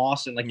Nevin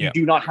Lawson. Like you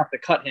do not have to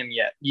cut him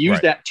yet. Use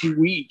that 2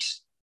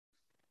 weeks.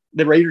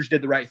 The Raiders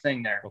did the right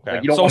thing there. Okay.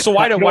 Like, so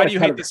why do you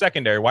hate the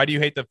secondary? Why do you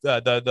hate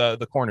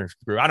the corners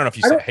group? I don't know if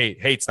you say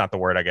hate. Hate's not the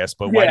word, I guess.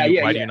 But why do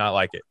you not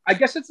like it? I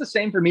guess it's the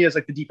same for me as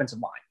like the defensive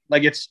line.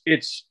 Like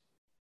it's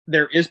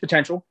there is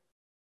potential,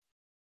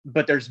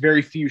 but there's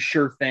very few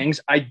sure things.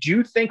 I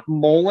do think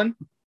Mullen,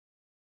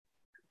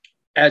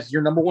 as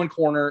your number 1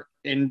 corner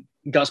in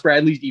Gus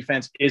Bradley's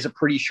defense, is a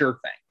pretty sure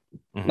thing.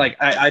 Mm-hmm. Like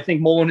I think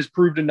Mullen has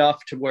proved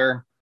enough to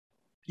where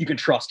you can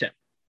trust him.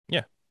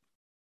 Yeah.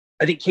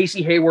 I think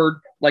Casey Hayward,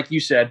 like you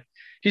said,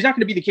 he's not going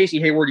to be the Casey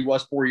Hayward he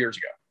was 4 years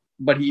ago,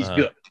 but he's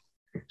good.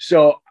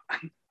 So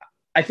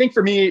I think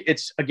for me,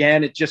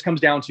 it just comes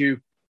down to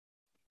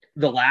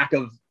the lack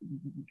of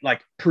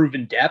like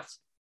proven depth.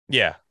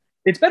 Yeah.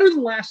 It's better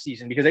than last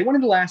season because they went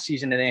into last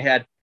season and they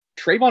had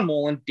Trayvon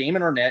Mullen,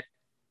 Damon Arnett,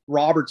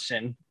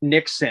 Robertson,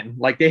 Nixon.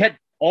 Like they had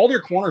all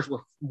their corners were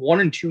 1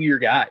 and 2 year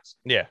guys.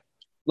 Yeah.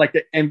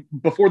 And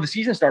before the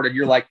season started,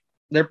 you're like,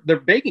 they're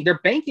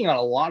banking on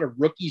a lot of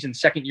rookies and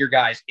second year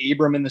guys.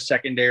 Abram in the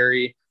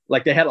secondary.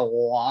 Like they had a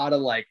lot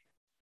of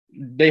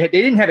they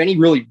didn't have any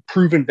really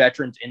proven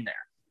veterans in there.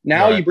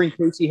 Now you bring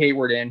Casey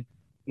Hayward in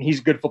and he's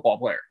a good football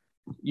player.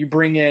 You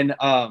bring in,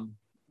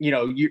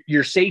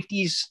 your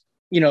safeties.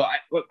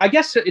 I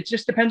guess it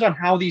just depends on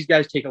how these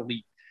guys take a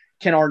leap.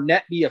 Can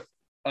Arnett be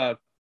a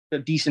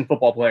decent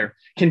football player?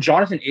 Can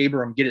Jonathan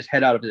Abram get his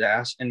head out of his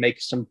ass and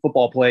make some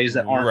football plays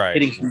that aren't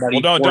hitting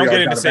somebody? Well, don't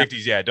get into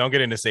safeties yet. Don't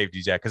get into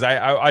safeties yet because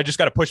I just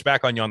got to push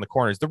back on you on the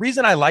corners. The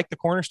reason I like the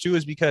corners too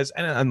is because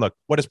and look,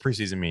 what does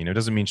preseason mean? It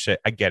doesn't mean shit.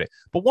 I get it.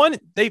 But one,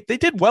 they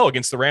did well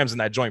against the Rams in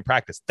that joint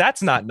practice.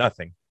 That's not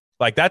nothing.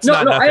 Like that's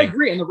not nothing. I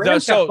agree. And the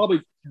Rams have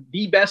probably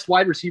the best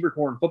wide receiver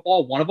core in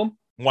football. One of them.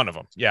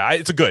 Yeah,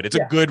 it's a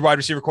good wide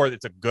receiver core.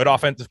 It's a good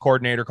offensive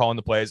coordinator calling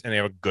the plays, and they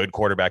have a good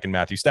quarterback in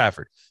Matthew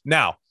Stafford.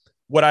 Now,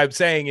 what I'm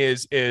saying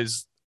is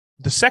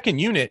the second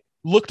unit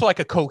looked like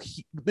a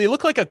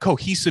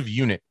cohesive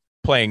unit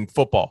playing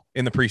football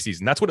in the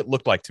preseason. That's what it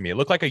looked like to me. It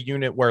looked like a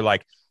unit where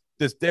like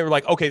they were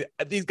like, okay,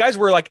 these guys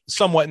were like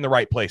somewhat in the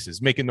right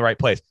places, making the right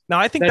plays. Now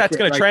I think that's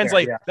going to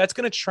translate. That's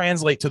going to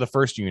translate to the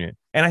first unit.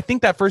 And I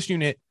think that first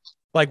unit,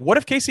 like, what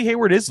if Casey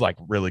Hayward is like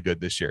really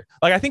good this year?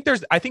 Like, I think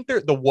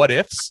the what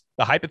ifs,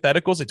 the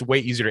hypotheticals, it's way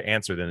easier to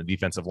answer than the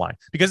defensive line,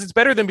 because it's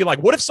better than be like,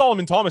 what if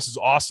Solomon Thomas is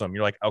awesome?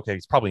 You're like, okay,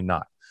 he's probably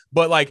not.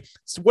 But like,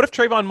 so what if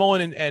Trayvon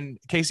Mullen and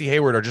Casey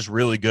Hayward are just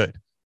really good?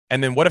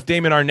 And then what if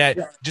Damon Arnett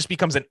just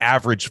becomes an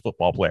average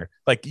football player?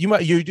 Like, do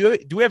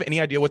we have any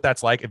idea what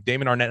that's like if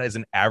Damon Arnett is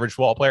an average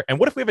football player? And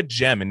what if we have a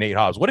gem in Nate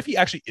Hobbs? What if he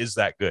actually is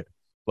that good?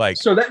 Like,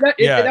 so that's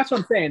what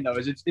I'm saying though,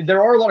 is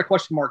there are a lot of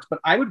question marks, but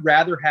I would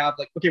rather have,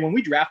 like, okay, when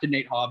we drafted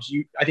Nate Hobbs,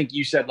 I think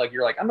you said, like,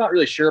 you're like, I'm not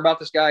really sure about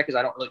this guy because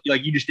I don't really,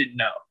 like, you just didn't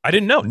know. I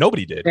didn't know.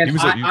 Nobody did. And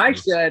I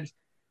said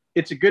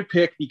it's a good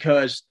pick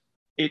because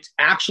it's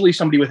actually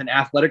somebody with an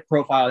athletic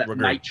profile that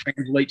might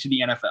translate to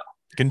the NFL.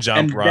 Can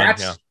jump, run.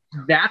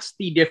 That's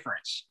the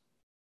difference.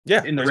 Yeah,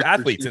 there's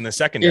athletes in the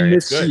secondary. In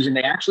this season,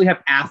 they actually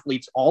have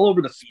athletes all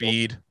over the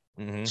field.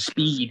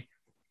 Speed.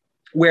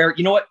 Where,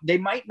 you know what, they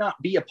might not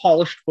be a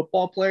polished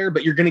football player,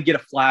 but you're going to get a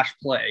flash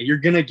play. You're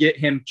going to get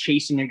him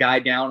chasing a guy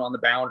down on the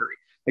boundary.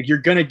 Like, you're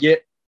going to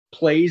get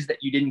plays that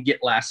you didn't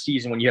get last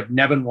season when you have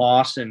Nevin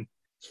Lawson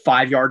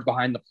 5 yards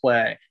behind the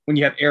play, when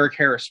you have Eric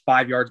Harris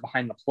 5 yards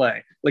behind the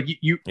play. Like,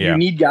 you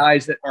need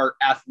guys that are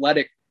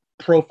athletic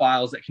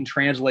profiles that can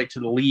translate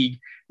to the league.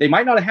 They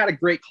might not have had a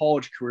great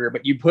college career,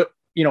 but you put,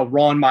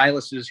 Ron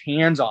Milas's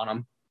hands on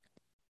them,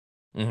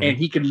 and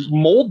he can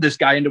mold this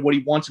guy into what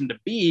he wants him to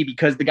be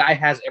because the guy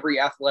has every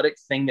athletic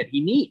thing that he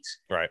needs.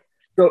 Right.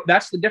 So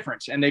that's the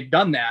difference. And they've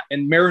done that.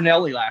 And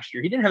Marinelli last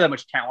year, he didn't have that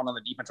much talent on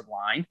the defensive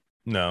line.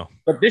 No.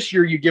 But this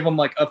year you give him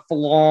like a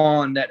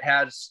Fallon that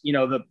has,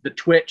 the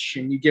twitch,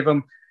 and you give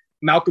him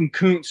Malcolm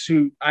Kuntz,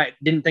 who I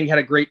didn't think had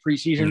a great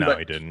preseason. No, but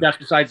he didn't. That's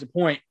besides the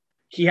point.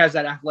 He has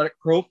that athletic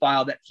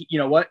profile that,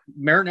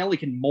 Marinelli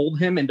can mold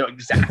him into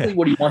exactly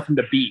what he wants him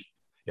to be.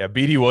 Yeah,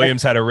 B.D.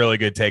 Williams had a really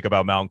good take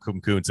about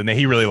Malcolm Kuntz, and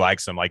he really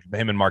likes him. Like,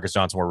 him and Marcus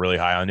Johnson were really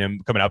high on him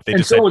coming up.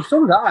 So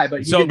did I.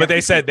 But they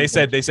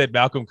said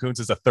Malcolm Kuntz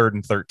is a 3rd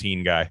and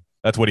 13 guy.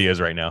 That's what he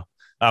is right now.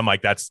 I'm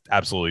like, that's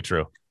absolutely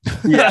true.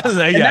 Yeah,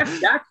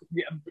 that's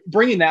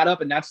bringing that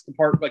up, and that's the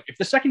part. Like, if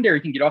the secondary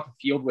can get off the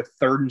field with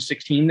 3rd and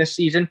 16 this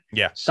season,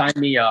 sign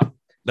me up.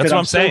 That's what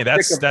I'm saying.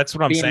 That's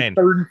what I'm saying.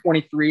 3rd and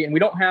 23, and we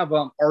don't have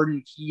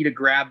Arden Key to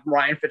grab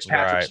Ryan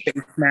Fitzpatrick's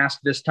face mask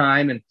this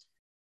time, and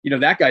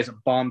that guy's a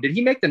bum. Did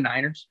he make the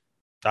Niners?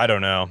 I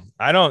don't know.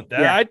 I don't.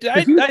 Yeah.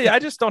 I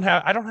just don't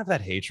have. I don't have that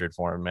hatred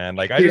for him, man.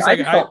 Like, I just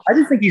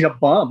think he's a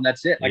bum.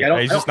 That's it. Like,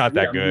 he's just not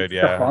that good.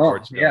 Yeah,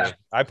 unfortunately.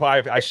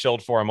 I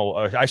shilled for him.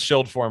 I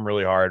shilled for him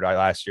really hard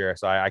last year,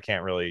 so I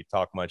can't really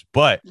talk much.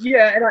 But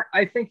yeah, and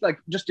I think, like,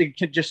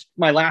 just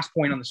my last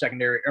point on the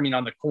secondary. I mean,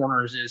 on the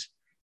corners is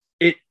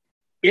it.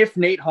 If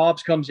Nate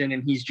Hobbs comes in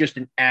and he's just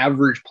an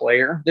average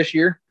player this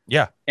year.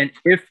 Yeah. And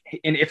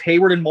if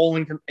Hayward and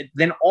Mullen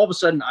then all of a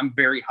sudden I'm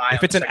very high.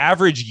 If it's an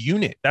average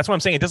unit, that's what I'm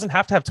saying. It doesn't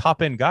have to have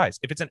top end guys.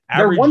 If it's an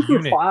average unit.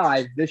 1 through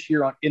 5 this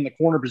year in the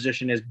corner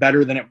position is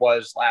better than it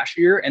was last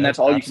year. And that's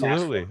all you can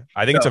ask for.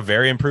 I think it's a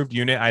very improved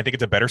unit. I think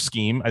it's a better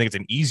scheme. I think it's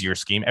an easier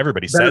scheme.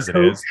 Everybody says it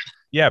is.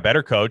 Yeah,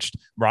 better coached.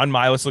 Ron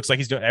Milas looks like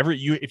he's doing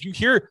if you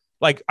hear,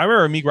 like, I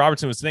remember Meek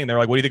Robertson was saying, they're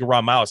like, what do you think of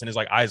Ron Miles? And his,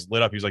 like, eyes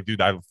lit up. He was like,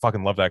 dude, I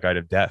fucking love that guy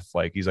to death.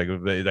 Like, he's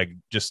like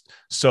just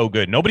so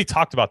good. Nobody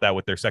talked about that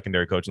with their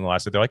secondary coach in the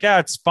last. They're like, yeah,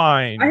 it's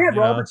fine. I had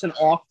Robertson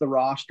off the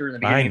roster in the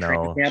beginning of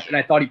training camp, and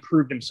I thought he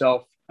proved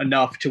himself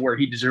enough to where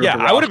he deserved. Yeah,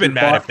 I would have been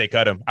mad if they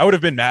cut him. I would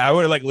have been mad. I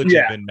would have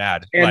legit been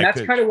mad. And like,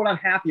 that's kind of what I'm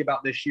happy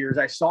about this year is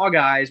I saw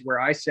guys where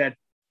I said,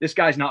 this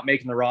guy's not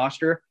making the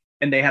roster,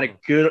 and they had a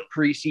good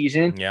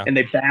preseason and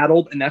they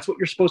battled, and that's what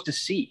you're supposed to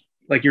see.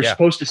 Like, you're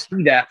supposed to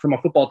see that from a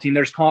football team.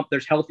 There's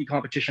healthy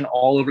competition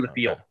all over the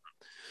field.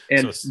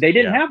 And they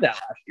didn't have that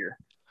last year.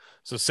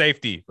 So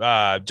safety,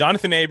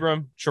 Jonathan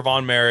Abram,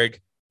 Trevon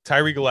Merrick,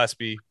 Tyree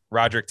Gillespie,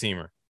 Roderick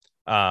Teamer.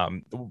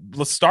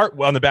 Let's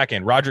start on the back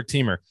end. Roderick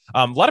Teamer.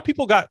 A lot of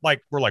people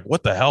were like,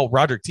 what the hell,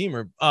 Roderick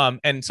Teamer?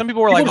 And some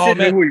people were like, oh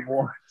man.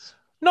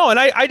 No, and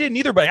I didn't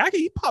either, but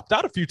he popped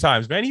out a few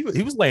times, man.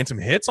 He was laying some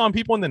hits on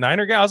people in the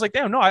Niner game. I was like,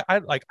 damn, no,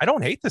 I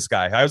don't hate this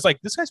guy. I was like,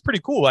 this guy's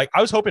pretty cool. Like,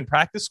 I was hoping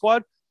practice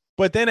squad.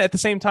 But then at the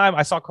same time,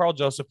 I saw Carl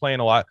Joseph playing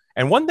a lot.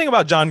 And one thing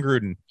about John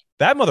Gruden,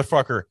 that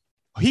motherfucker,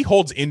 he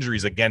holds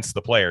injuries against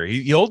the player.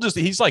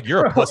 He's like,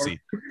 you're a pussy.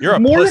 You're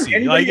a pussy.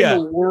 Like, in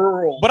the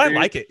world, but dude. I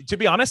like it. To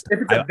be honest,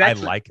 I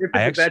like it.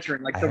 I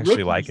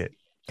actually like it.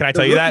 Can I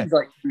tell you that?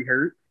 Like, be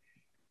hurt.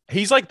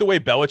 He's like the way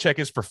Belichick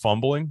is for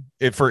fumbling,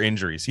 for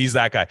injuries. He's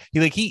that guy.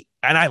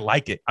 And I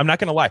like it. I'm not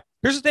going to lie.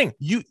 Here's the thing.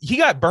 He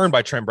got burned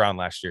by Trent Brown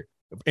last year.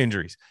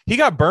 Injuries. He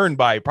got burned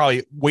by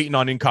probably waiting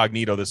on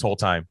incognito this whole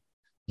time.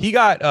 He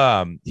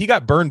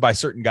got burned by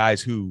certain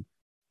guys who,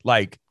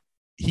 like,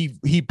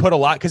 he put a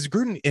lot, because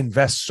Gruden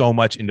invests so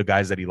much into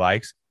guys that he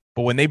likes,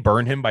 but when they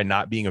burn him by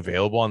not being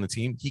available on the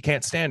team, he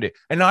can't stand it.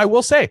 And I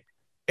will say,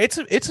 it's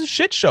a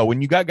shit show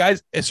when you got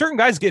guys. Certain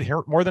guys get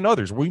hurt more than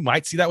others. We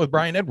might see that with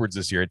Brian Edwards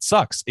this year. It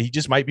sucks. He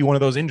just might be one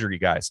of those injury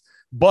guys.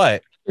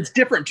 But It's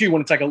different too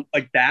when it's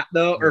like that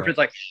though, or if it's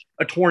like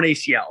a torn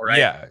ACL, right?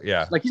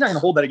 Yeah. Like he's not gonna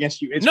hold that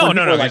against you. It's No.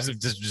 Like,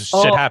 just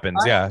shit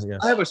happens. Yeah.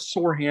 I have a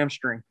sore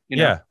hamstring. You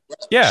know?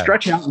 Yeah.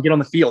 Stretch out and get on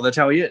the field. That's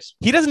how he is.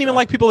 He doesn't even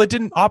like people that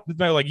didn't opt.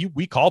 Like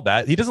we called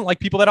that. He doesn't like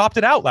people that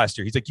opted out last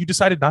year. He's like, you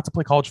decided not to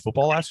play college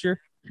football last year.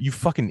 You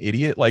fucking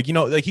idiot. Like,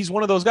 like he's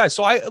one of those guys.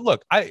 So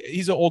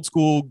he's an old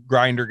school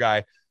grinder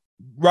guy.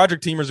 Roderick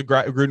Teamer's a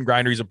Gruden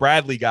grinder. He's a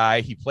Bradley guy.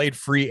 He played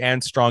free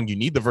and strong. You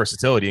need the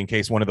versatility in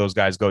case one of those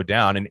guys go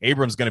down. And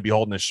Abram's going to be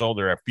holding his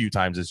shoulder a few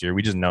times this year.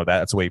 We just know that.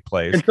 That's the way he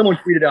plays. And someone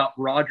tweeted out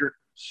Roderick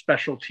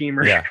special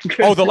teamer. Yeah.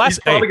 Oh, the last he's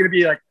probably going to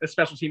be like a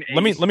special team.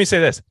 Let me say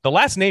this. The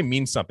last name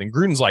means something.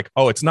 Gruden's like,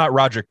 oh, it's not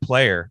Roderick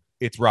player.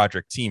 It's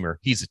Roderick Teamer.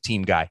 He's a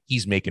team guy.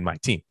 He's making my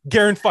team.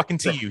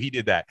 Guarantee you, he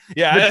did that.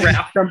 Yeah. The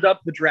draft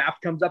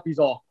comes up. He's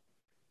all,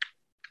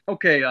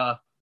 okay,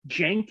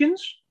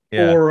 Jenkins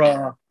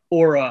or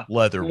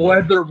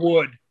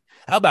Leatherwood.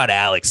 How about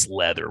Alex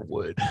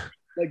Leatherwood?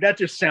 Like that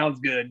just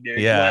sounds good, dude.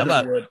 Yeah,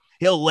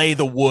 he'll lay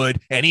the wood,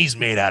 and he's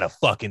made out of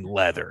fucking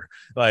leather.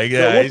 Like,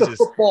 what's the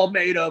football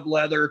made of?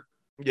 Leather.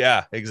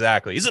 Yeah,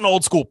 exactly. He's an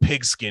old school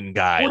pigskin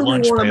guy.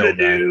 What do you want him to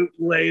do?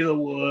 Lay the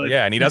wood.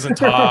 Yeah, and he doesn't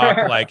talk.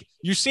 Like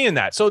you're seeing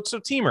that. So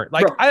Teamer,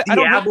 like I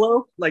don't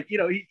know. Like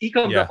he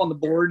comes up on the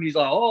board and he's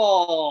like,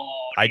 oh.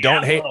 I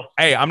don't hate.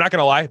 Hey, I'm not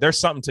gonna lie. There's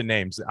something to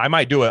names. I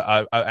might do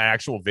an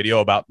actual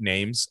video about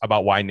names,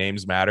 about why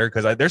names matter.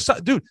 Because there's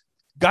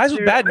guys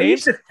with bad names. I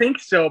used to think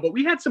so, but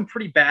we had some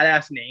pretty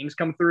badass names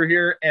come through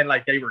here, and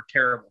like they were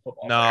terrible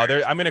football. No,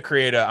 I'm gonna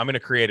create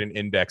an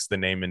index, the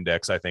name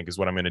index. I think is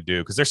what I'm gonna do,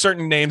 because there's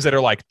certain names that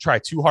are like try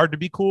too hard to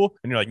be cool,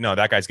 and you're like, no,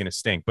 that guy's gonna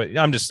stink. But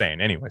I'm just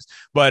saying, anyways.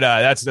 But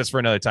that's for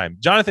another time.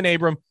 Jonathan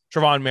Abram,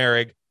 Trevon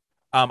Merrick.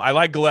 I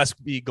like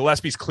Gillespie.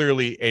 Gillespie's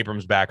clearly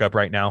Abram's backup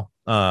right now.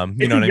 You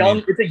know what I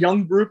mean? It's a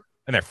young group,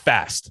 and they're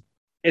fast.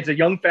 It's a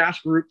young,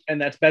 fast group,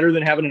 and that's better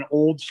than having an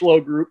old, slow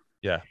group.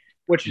 Yeah.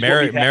 Which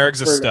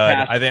Merrick's a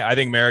stud. I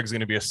think Merrick's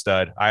going to be a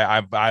stud.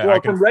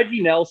 From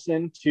Reggie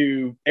Nelson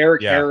to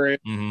Eric Harris,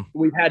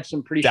 we've had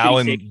some pretty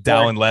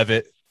Dallin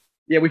Levitt.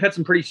 Yeah, we've had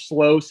some pretty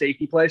slow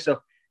safety play.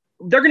 So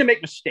they're going to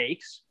make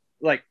mistakes.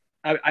 Like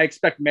I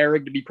expect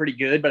Merrick to be pretty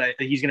good, but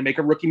he's going to make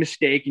a rookie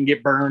mistake and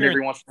get burned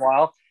every once in a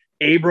while.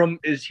 Abram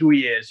is who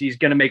he is. He's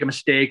going to make a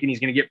mistake and he's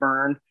going to get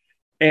burned.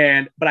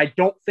 But I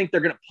don't think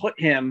they're going to put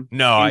him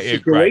in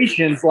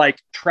situations like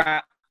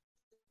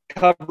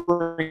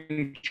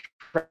covering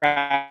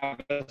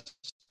Travis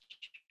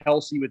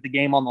Kelce with the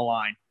game on the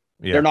line.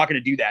 Yeah. They're not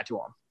going to do that to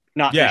him.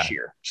 Not this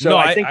year. So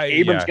I think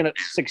Abram's going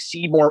to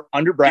succeed more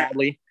under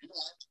Bradley.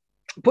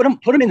 Put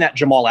him in that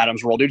Jamal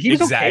Adams role, dude. He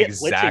was okay at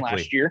blitzing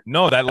last year.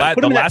 No, the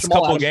last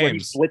couple of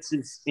games. He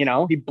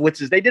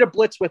blitzes. They did a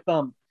blitz with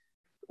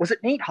was it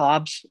Nate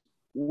Hobbs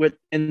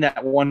in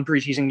that one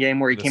preseason game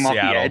where he came off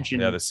the edge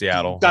and the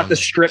Seattle got the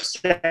strip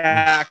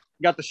sack.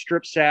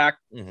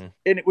 Mm-hmm.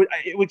 And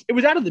it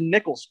was out of the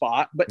nickel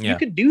spot, but you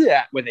could do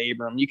that with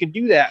Abram. You could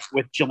do that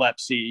with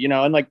Gillespie,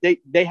 and like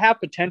they have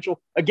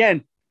potential.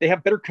 Again, they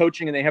have better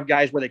coaching and they have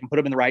guys where they can put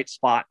them in the right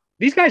spot.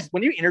 These guys,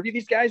 when you interview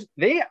these guys,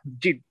 they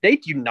do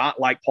not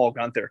like Paul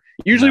Guenther.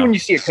 Usually when you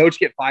see a coach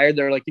get fired,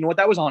 they're like, you know what,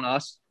 that was on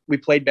us. We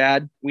played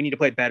bad. We need to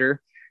play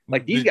better.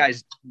 Like these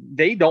guys,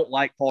 they don't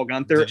like Paul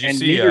Guenther.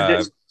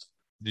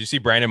 Did you see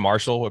Brandon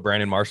Marshall? What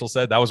Brandon Marshall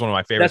said? That was one of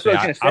my favorites.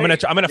 I'm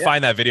gonna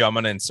find that video. I'm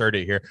gonna insert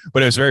it here.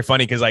 But it was very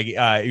funny because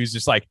he was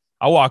just like,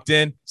 I walked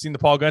in, seen the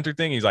Paul Guenther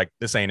thing. He's like,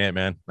 this ain't it,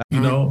 man.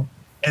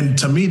 And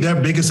to me, their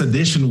biggest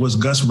addition was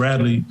Gus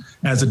Bradley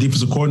as a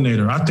defensive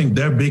coordinator. I think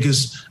their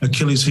biggest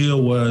Achilles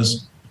heel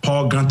was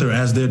Paul Guenther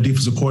as their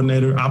defensive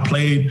coordinator. I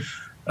played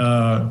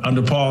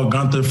under Paul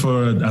Guenther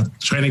for a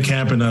training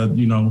camp and a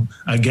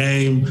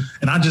game,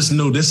 and I just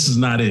knew this is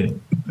not it.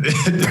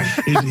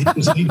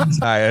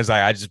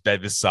 I just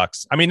bet this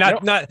sucks. I mean,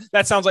 not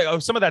that sounds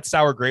like some of that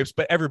sour grapes,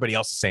 but everybody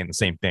else is saying the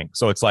same thing.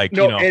 So it's like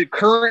and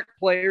current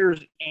players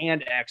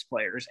and ex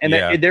players, and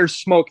there's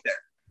smoke there.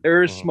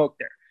 There is smoke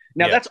there.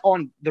 Now that's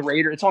on the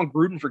Raider. It's on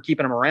Gruden for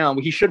keeping him around.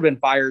 He should have been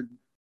fired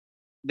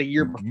the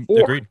year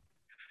before. Agreed.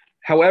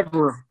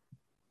 However,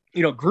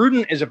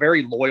 Gruden is a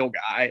very loyal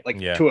guy,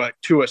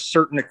 to a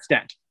certain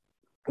extent,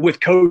 with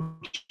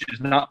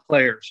coaches, not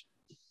players.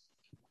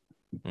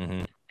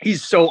 Mm-hmm.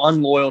 He's so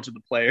unloyal to the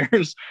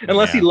players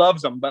unless he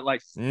loves them. But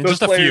like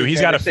just a few, he's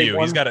got a few.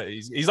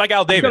 He's like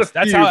Al Davis.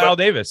 That's how Al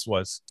Davis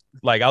was.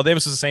 Like Al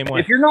Davis is the same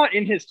way. If you're not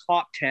in his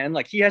top 10,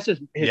 like he has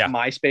his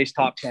MySpace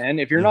top 10.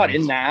 If you're not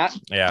in that,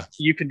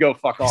 you could go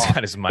fuck off.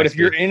 But if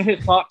you're in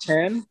his top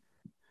 10,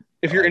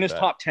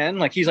 top 10,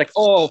 like he's like,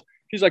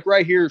 he's like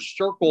right here,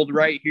 circled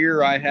right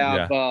here. I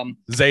have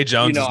Zay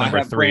Jones is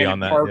number 3 on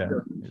that.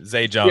 Yeah.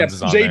 Zay Jones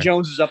is on there. Zay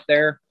Jones is up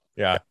there.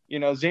 Yeah.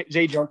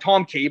 Zay Jones,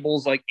 Tom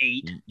Cable's like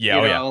 8.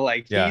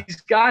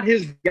 He's got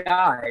his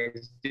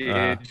guys,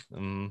 dude.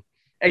 And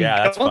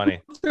that's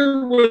funny.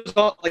 Was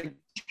like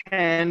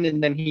 10,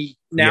 and then he's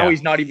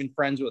not even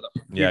friends with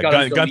him. Yeah,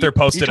 Guenther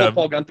posted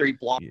Paul Guenther he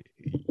blocked.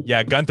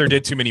 Yeah, Guenther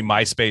did too many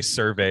MySpace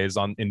surveys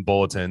in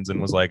bulletins and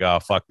was like, "Oh,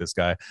 fuck this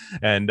guy."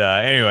 And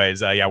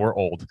anyways, we're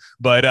old,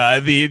 but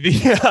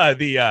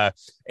the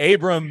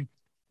Abram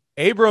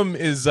Abram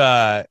is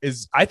I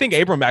think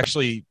Abram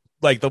actually,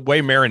 like the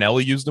way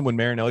Marinelli used him when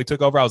Marinelli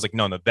took over, I was like,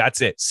 no,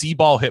 that's it. See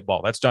ball, hit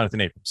ball. That's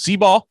Jonathan Abram. See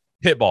ball,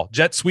 hit ball.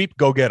 Jet sweep,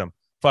 go get him.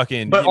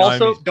 Fucking. But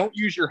also, don't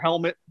use your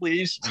helmet,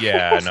 please.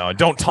 Yeah, no,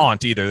 don't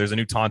taunt either. There's a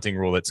new taunting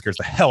rule that scares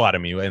the hell out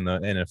of me in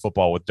a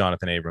football with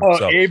Jonathan Abram. Oh,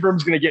 so,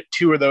 Abram's gonna get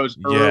 2 of those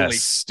early.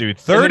 Yes, dude.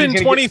 3rd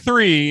and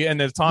 23, and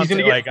the taunting.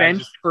 He's gonna get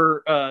benched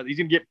for. He's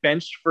gonna get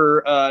benched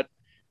for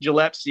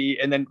Gillespie,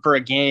 and then for a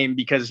game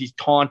because he's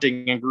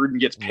taunting and Gruden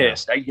gets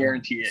pissed. Yeah. I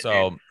guarantee it.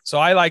 So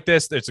I like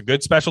this. It's a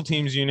good special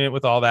teams unit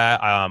with all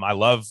that. I'm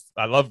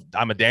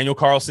a Daniel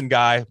Carlson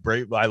guy.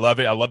 I love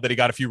it. I love that he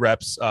got a few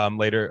reps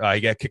later.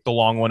 He got kicked a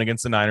long one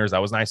against the Niners.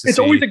 That was nice to see. It's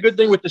always a good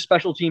thing with the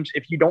special teams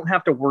if you don't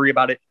have to worry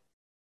about it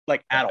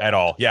like at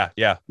all. Yeah,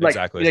 like,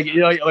 exactly.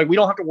 Like we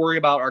don't have to worry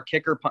about our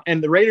kicker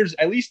and the Raiders,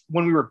 at least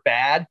when we were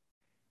bad,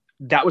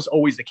 that was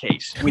always the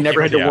case. We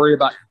never had to worry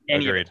about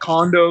any of it.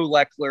 Kondo,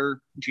 Leckler,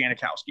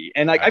 Janikowski.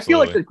 And like, I feel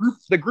like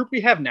the group we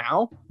have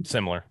now,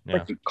 similar.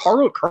 Yeah. Like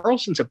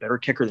Carlson's a better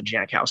kicker than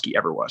Janikowski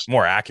ever was.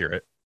 More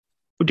accurate.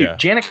 Dude,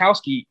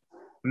 Janikowski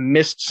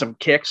missed some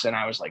kicks, and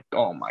I was like,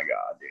 oh my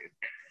God, dude.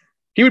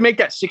 He would make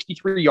that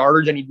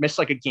 63-yarder, and he'd miss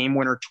like a game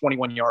winner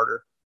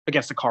 21-yarder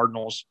against the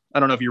Cardinals. I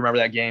don't know if you remember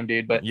that game,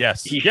 dude, but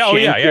yes.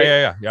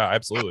 Yeah,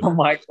 absolutely. I'm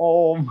like,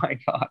 oh my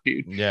God,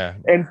 dude. Yeah.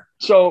 And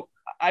so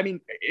I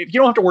mean, if you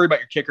don't have to worry about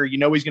your kicker, you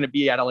know he's going to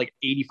be at a like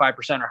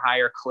 85% or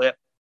higher clip.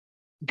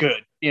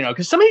 Good,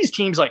 because some of these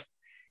teams, like,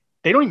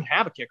 they don't even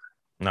have a kicker.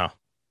 No.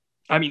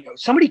 I mean,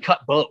 somebody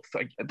cut both.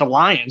 Like the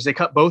Lions, they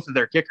cut both of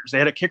their kickers. They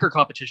had a kicker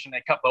competition.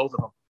 They cut both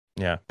of them.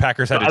 Yeah,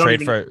 Packers had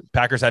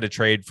to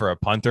trade for a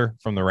punter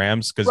from the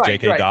Rams because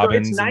J.K.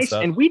 Dobbins. So it's nice, and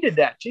stuff. And we did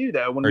that too,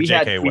 though. When or we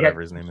J.K. had,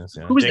 whatever his name is.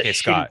 Yeah. Who was J.K.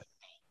 Scott.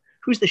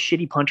 Who's the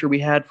shitty punter we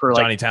had for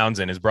like Johnny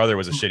Townsend? His brother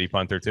was a shitty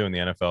punter too in the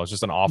NFL. It's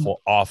just an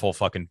awful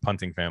fucking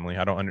punting family.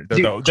 I don't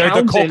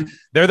understand.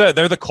 They're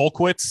the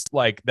Colquitts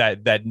like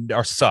that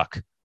are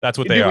suck. That's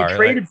what they are. We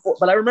traded for,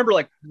 but I remember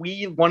like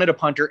we wanted a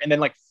punter, and then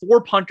like 4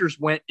 punters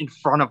went in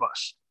front of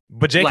us.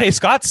 But J.K.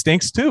 Scott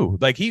stinks too.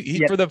 Like he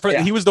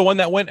was the one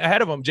that went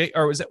ahead of him.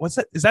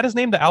 Is that his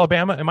name? The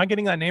Alabama? Am I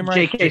getting that name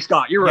right? J.K.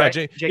 Scott. You're right.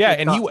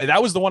 And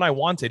that was the one I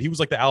wanted. He was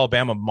like the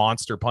Alabama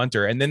monster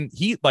punter. And then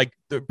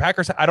the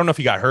Packers. I don't know if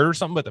he got hurt or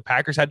something, but the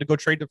Packers had to go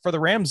trade for the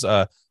Rams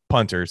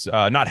punters.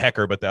 Not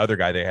Hecker, but the other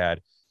guy they had.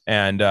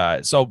 And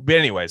but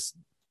anyways,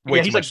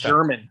 he's like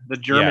German. The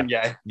German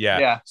guy.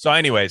 Yeah. So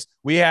anyways,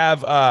 we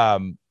have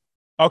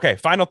okay.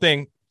 Final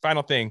thing.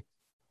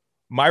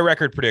 My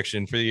record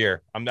prediction for the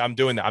year. I'm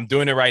doing that. I'm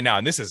doing it right now.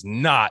 And this is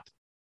not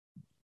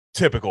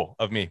typical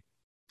of me.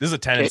 This is a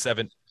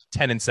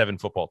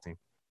 10-7 football team.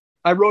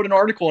 I wrote an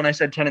article and I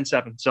said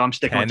 10-7. So I'm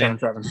sticking with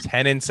 10-7.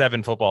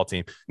 10-7 football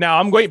team. Now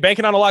I'm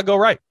banking on a lot going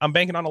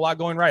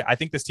right. I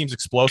think this team's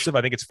explosive.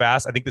 I think it's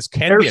fast. I think this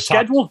can be a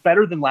schedule's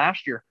better than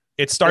last year.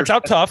 It starts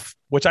out tough,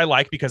 which I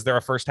like because they're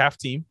a first half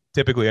team,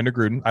 typically under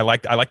Gruden. I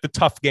like the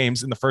tough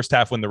games in the first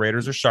half when the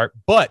Raiders are sharp,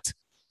 but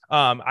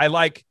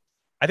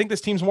I think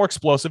this team's more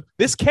explosive.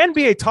 This can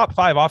be a top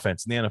 5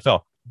 offense in the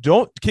NFL.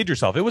 Don't kid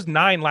yourself. It was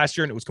 9 last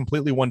year and it was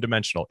completely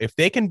one-dimensional. If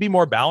they can be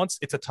more balanced,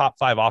 it's a top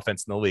 5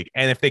 offense in the league.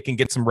 And if they can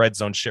get some red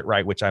zone shit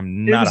right, which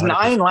I'm not. It was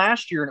 9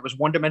 last year and it was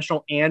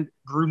one-dimensional, and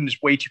Gruden is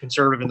way too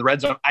conservative in the red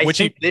zone. That's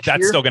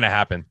still going to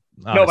happen.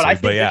 Honestly. No, but I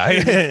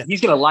think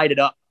he's going to light it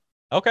up.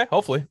 Okay,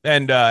 hopefully.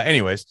 And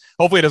anyways,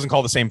 hopefully it doesn't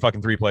call the same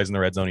fucking 3 plays in the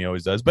red zone he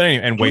always does. But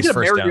anyway, and waste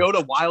first down.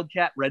 Mariota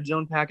Wildcat red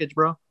zone package,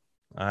 bro.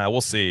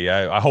 We'll see.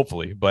 I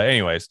hopefully, but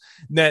anyways,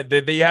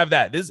 they have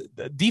that. This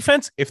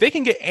defense, if they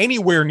can get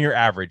anywhere near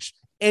average,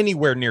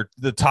 anywhere near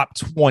the top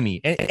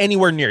 20,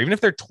 anywhere near, even if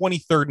they're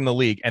 23rd in the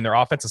league and their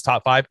offense is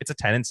top 5, it's a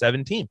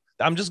 10-7 team.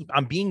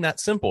 I'm being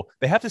that simple.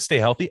 They have to stay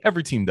healthy.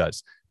 Every team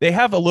does. They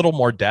have a little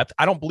more depth.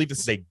 I don't believe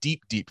this is a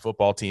deep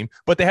football team,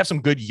 but they have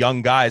some good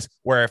young guys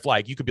where if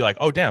like you could be like,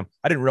 oh damn,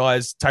 I didn't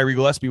realize Tyree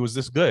Gillespie was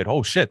this good.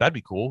 Oh shit, that'd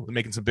be cool.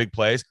 Making some big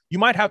plays. You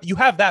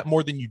have that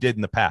more than you did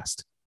in the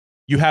past.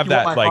 You have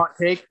that hot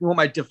take. You want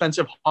my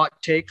defensive hot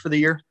take for the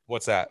year?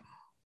 What's that?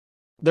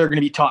 They're going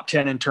to be top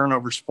 10 in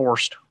turnovers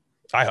forced.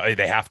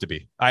 They have to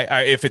be.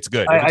 If it's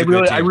good. I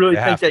really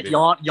think that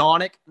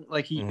Yannick,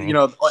 like he,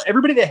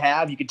 everybody they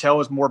have, you can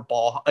tell is more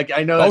ball. Like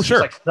I know. That's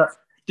sure.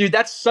 Dude,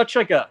 that's such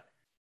like a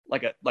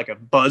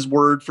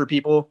buzzword for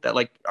people that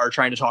like are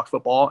trying to talk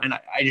football, and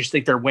I just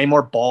think they're way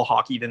more ball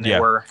hockey than they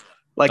were.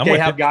 Like they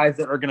have guys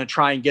that are going to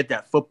try and get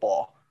that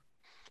football.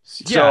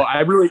 So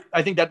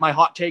I think that my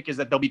hot take is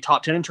that they'll be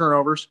top 10 in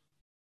turnovers.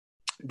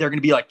 They're going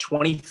to be like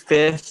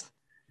 25th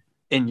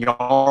in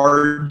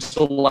yards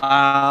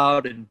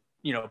allowed and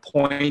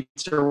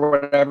points or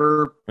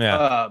whatever.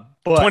 Yeah.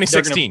 But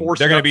 2016.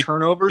 They're going to be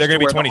turnovers. They're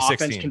going to be where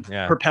 2016.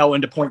 Can propel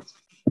into points.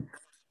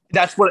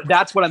 That's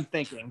what I'm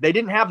thinking. They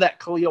didn't have that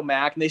Khalil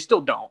Mack, and they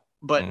still don't.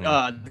 But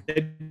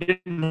they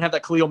didn't have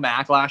that Khalil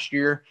Mack last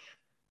year.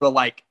 But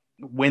like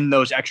win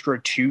those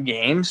extra 2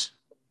 games.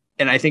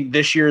 And I think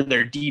this year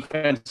their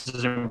defense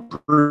has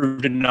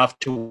improved enough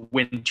to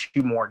win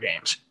 2 more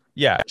games.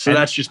 Yeah. So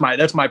that's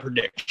my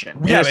prediction.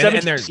 Yeah. In the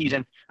 17th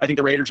season, I think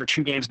the Raiders are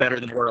 2 games better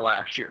than they were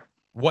last year.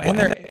 Well,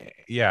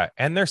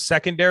 and their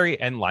secondary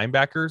and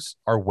linebackers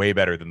are way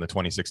better than the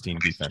 2016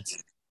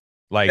 defense.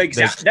 Like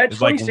exactly. That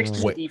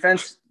 2016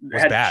 defense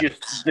had bad.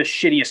 Just the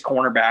shittiest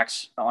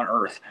cornerbacks on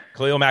earth.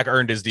 Khalil Mack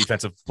earned his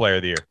defensive player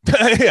of the year.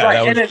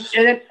 Right.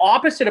 And then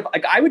opposite of,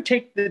 like, I would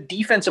take the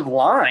defensive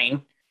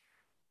line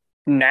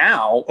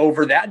now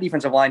over that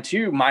defensive line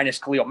too, minus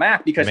Khalil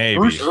Mack, because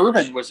Bruce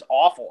Irvin was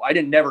awful. I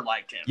never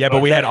liked him. Yeah,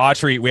 but we had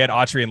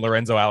Autry and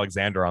Lorenzo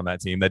Alexander on that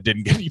team that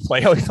didn't get any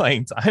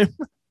playing time.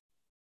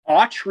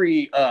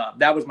 Autry,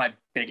 that was my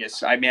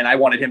biggest. I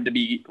wanted him to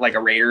be like a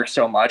Raider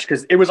so much,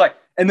 because it was like,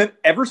 and then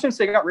ever since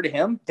they got rid of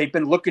him, they've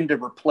been looking to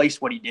replace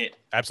what he did.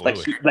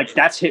 Absolutely. Like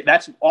that's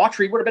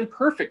Autry would have been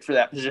perfect for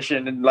that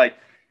position. And like,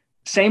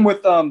 same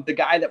with the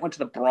guy that went to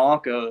the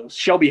Broncos,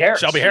 Shelby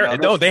Harris.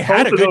 No, they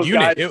had a good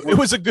unit. It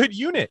was a good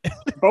unit.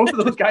 Both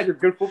of those guys are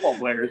good football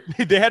players.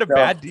 They had a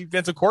bad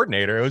defensive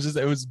coordinator.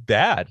 It was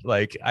bad.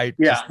 Like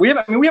we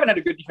haven't had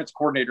a good defensive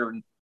coordinator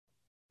in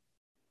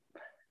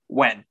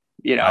when.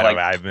 You know,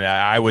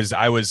 I was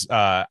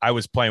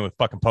playing with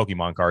fucking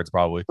Pokemon cards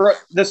probably. For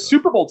the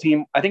Super Bowl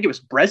team, I think it was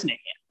Bresnahan.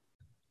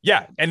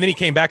 Yeah, and then he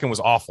came back and was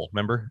awful.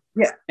 Remember?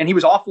 Yeah, and he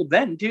was awful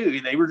then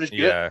too. They were just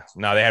good. Yeah,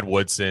 no, they had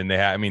Woodson.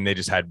 They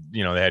just had they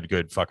had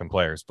good fucking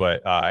players.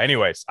 But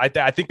anyways, I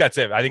think that's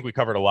it. I think we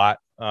covered a lot.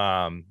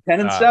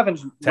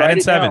 10-7.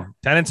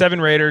 10-7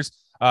 Raiders.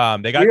 They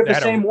had the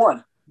same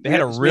one. They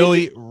had a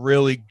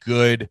really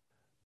good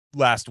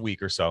last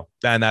week or so,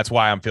 and that's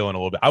why I'm feeling a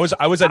little bit. I was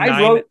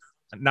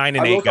a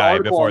 9-8 guy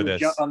before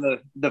this on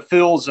the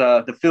Phil's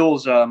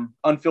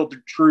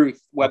Unfiltered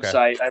Truth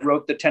website. Okay. I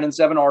wrote the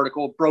 10-7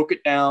 article, broke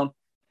it down,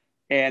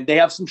 and they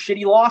have some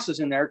shitty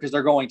losses in there because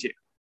they're going to.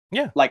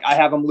 Yeah, like I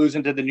have them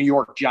losing to the New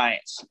York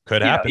Giants.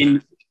 Could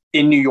happen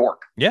in New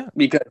York. Yeah,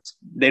 because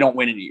they don't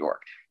win in New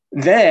York.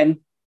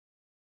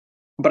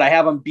 But I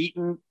have them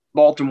beating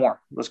Baltimore.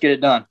 Let's get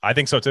it done. I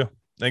think so too. I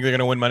think they're going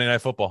to win Monday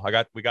Night Football.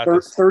 We got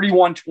this.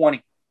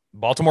 31-20.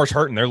 Baltimore's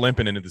hurting. They're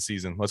limping into the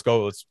season. Let's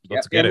go. Let's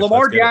get it.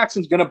 Lamar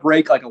Jackson's going to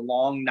break like a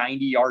long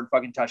 90-yard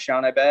fucking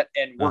touchdown, I bet.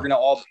 And we're going to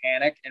all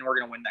panic and we're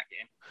going to win that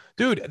game.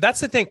 Dude, that's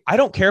the thing. I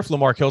don't care if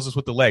Lamar kills us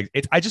with the legs.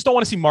 I just don't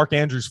want to see Mark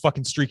Andrews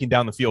fucking streaking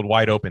down the field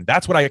wide open.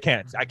 That's what I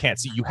can't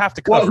see. You have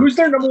to cover. Well, who's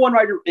their number one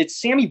rider?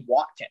 It's Sammy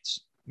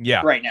Watkins.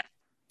 Yeah. Right now.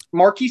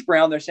 Marquise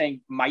Brown, they're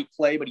saying might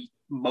play, but he's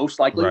most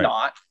likely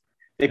not.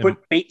 They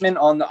put Bateman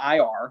on the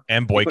IR.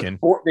 And Boykin.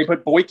 They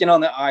put Boykin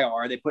on the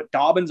IR. They put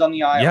Dobbins on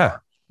the IR. Yeah.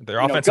 Their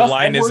offensive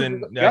line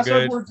isn't that Gus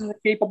good. Edwards is a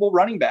capable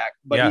running back,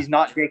 but he's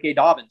not J.K.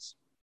 Dobbins.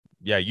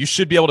 Yeah, you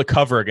should be able to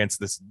cover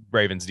against this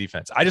Ravens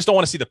defense. I just don't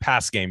want to see the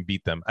pass game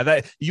beat them.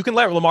 You can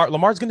let Lamar.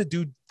 Lamar's going to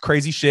do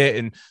crazy shit,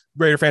 and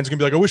Raider fans are going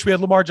to be like, I wish we had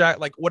Lamar Jack.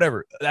 Like,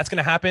 whatever. That's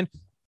going to happen.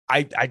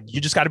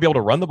 You just got to be able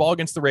to run the ball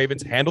against the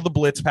Ravens, handle the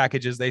blitz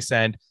packages they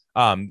send,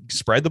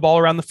 spread the ball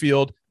around the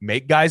field,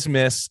 make guys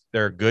miss.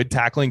 They're a good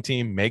tackling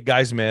team, make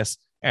guys miss,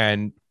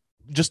 and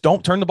just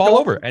don't turn the ball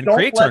over and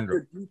create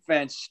turnovers.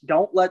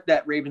 Don't let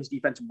that Ravens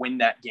defense win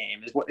that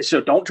game.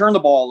 So don't turn the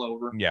ball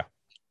over. Yeah.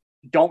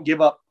 Don't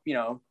give up,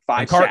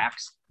 5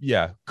 sacks.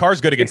 Yeah.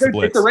 Carr's good against the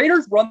blitz. If the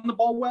Raiders run the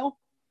ball well,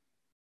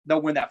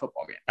 they'll win that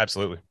football game.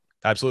 Absolutely.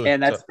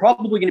 And that's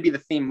probably going to be the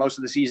theme most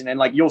of the season. And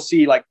like, you'll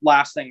see, like,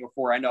 last thing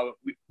before I know,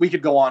 we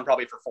could go on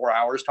probably for 4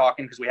 hours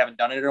talking because we haven't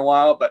done it in a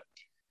while, but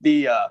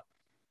the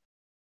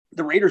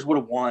Raiders would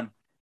have won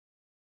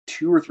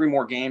 2 or 3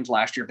 more games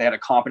last year if they had a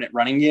competent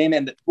running game.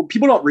 And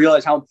people don't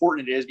realize how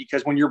important it is,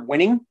 because when you're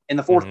winning in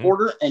the fourth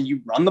quarter and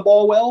you run the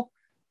ball well,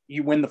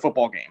 you win the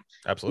football game.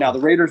 Absolutely. Now the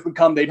Raiders would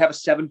come, they'd have a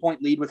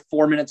 7-point lead with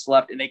 4 minutes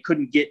left, and they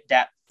couldn't get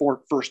that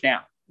first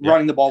down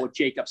running the ball with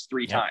Jacobs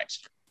 3 times.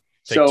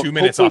 Take 2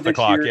 minutes off the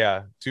clock.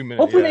 2 minutes.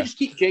 Hopefully they just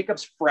keep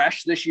Jacobs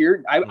fresh this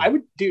year. I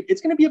would, dude,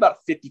 it's going to be about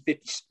a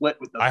 50-50 split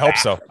with those. I hope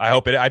so. I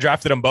hope it. I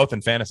drafted them both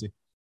in fantasy.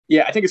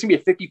 Yeah, I think it's going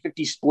to be a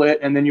 50-50 split,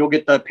 and then you'll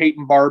get the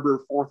Peyton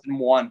Barber 4th and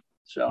 1.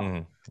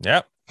 So,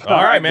 Yep.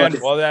 All right, man.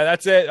 Well,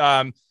 that's it.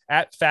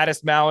 At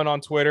Fattest Malin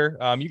on Twitter.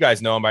 You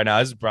guys know him by now.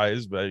 This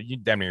is you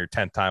damn near your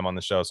 10th time on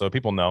the show, so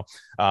people know.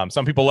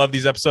 Some people love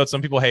these episodes.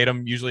 Some people hate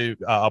them. Usually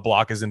a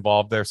block is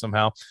involved there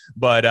somehow.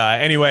 But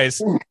anyways,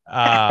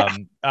 shout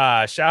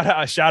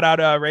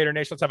out Raider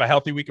Nation. Let's have a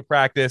healthy week of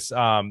practice.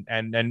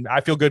 And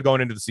I feel good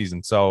going into the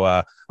season. So,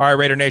 all right,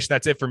 Raider Nation,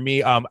 that's it for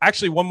me.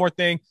 Actually, one more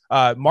thing.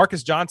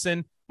 Marcus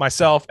Johnson,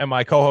 myself, and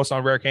my co-host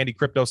on Rare Candy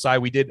Crypto side,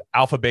 we did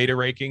alpha beta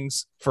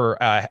rankings for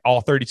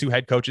all 32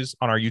 head coaches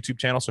on our YouTube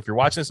channel. So if you're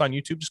watching this on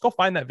YouTube, just go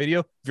find that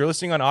video. If you're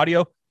listening on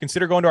audio,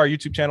 consider going to our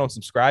YouTube channel and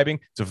subscribing.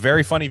 It's a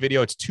very funny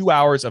video. It's 2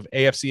 hours of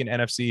AFC and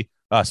NFC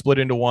split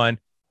into one.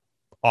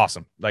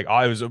 Awesome. Like,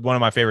 it was one of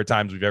my favorite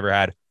times we've ever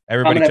had.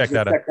 Everybody check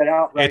that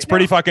out. It's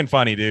pretty fucking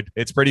funny, dude.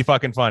 It's pretty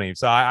fucking funny.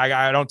 So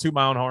I don't toot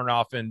my own horn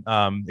often,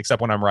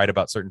 except when I'm right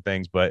about certain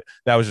things, but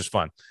that was just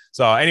fun.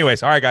 So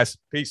anyways, all right, guys,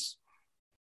 peace.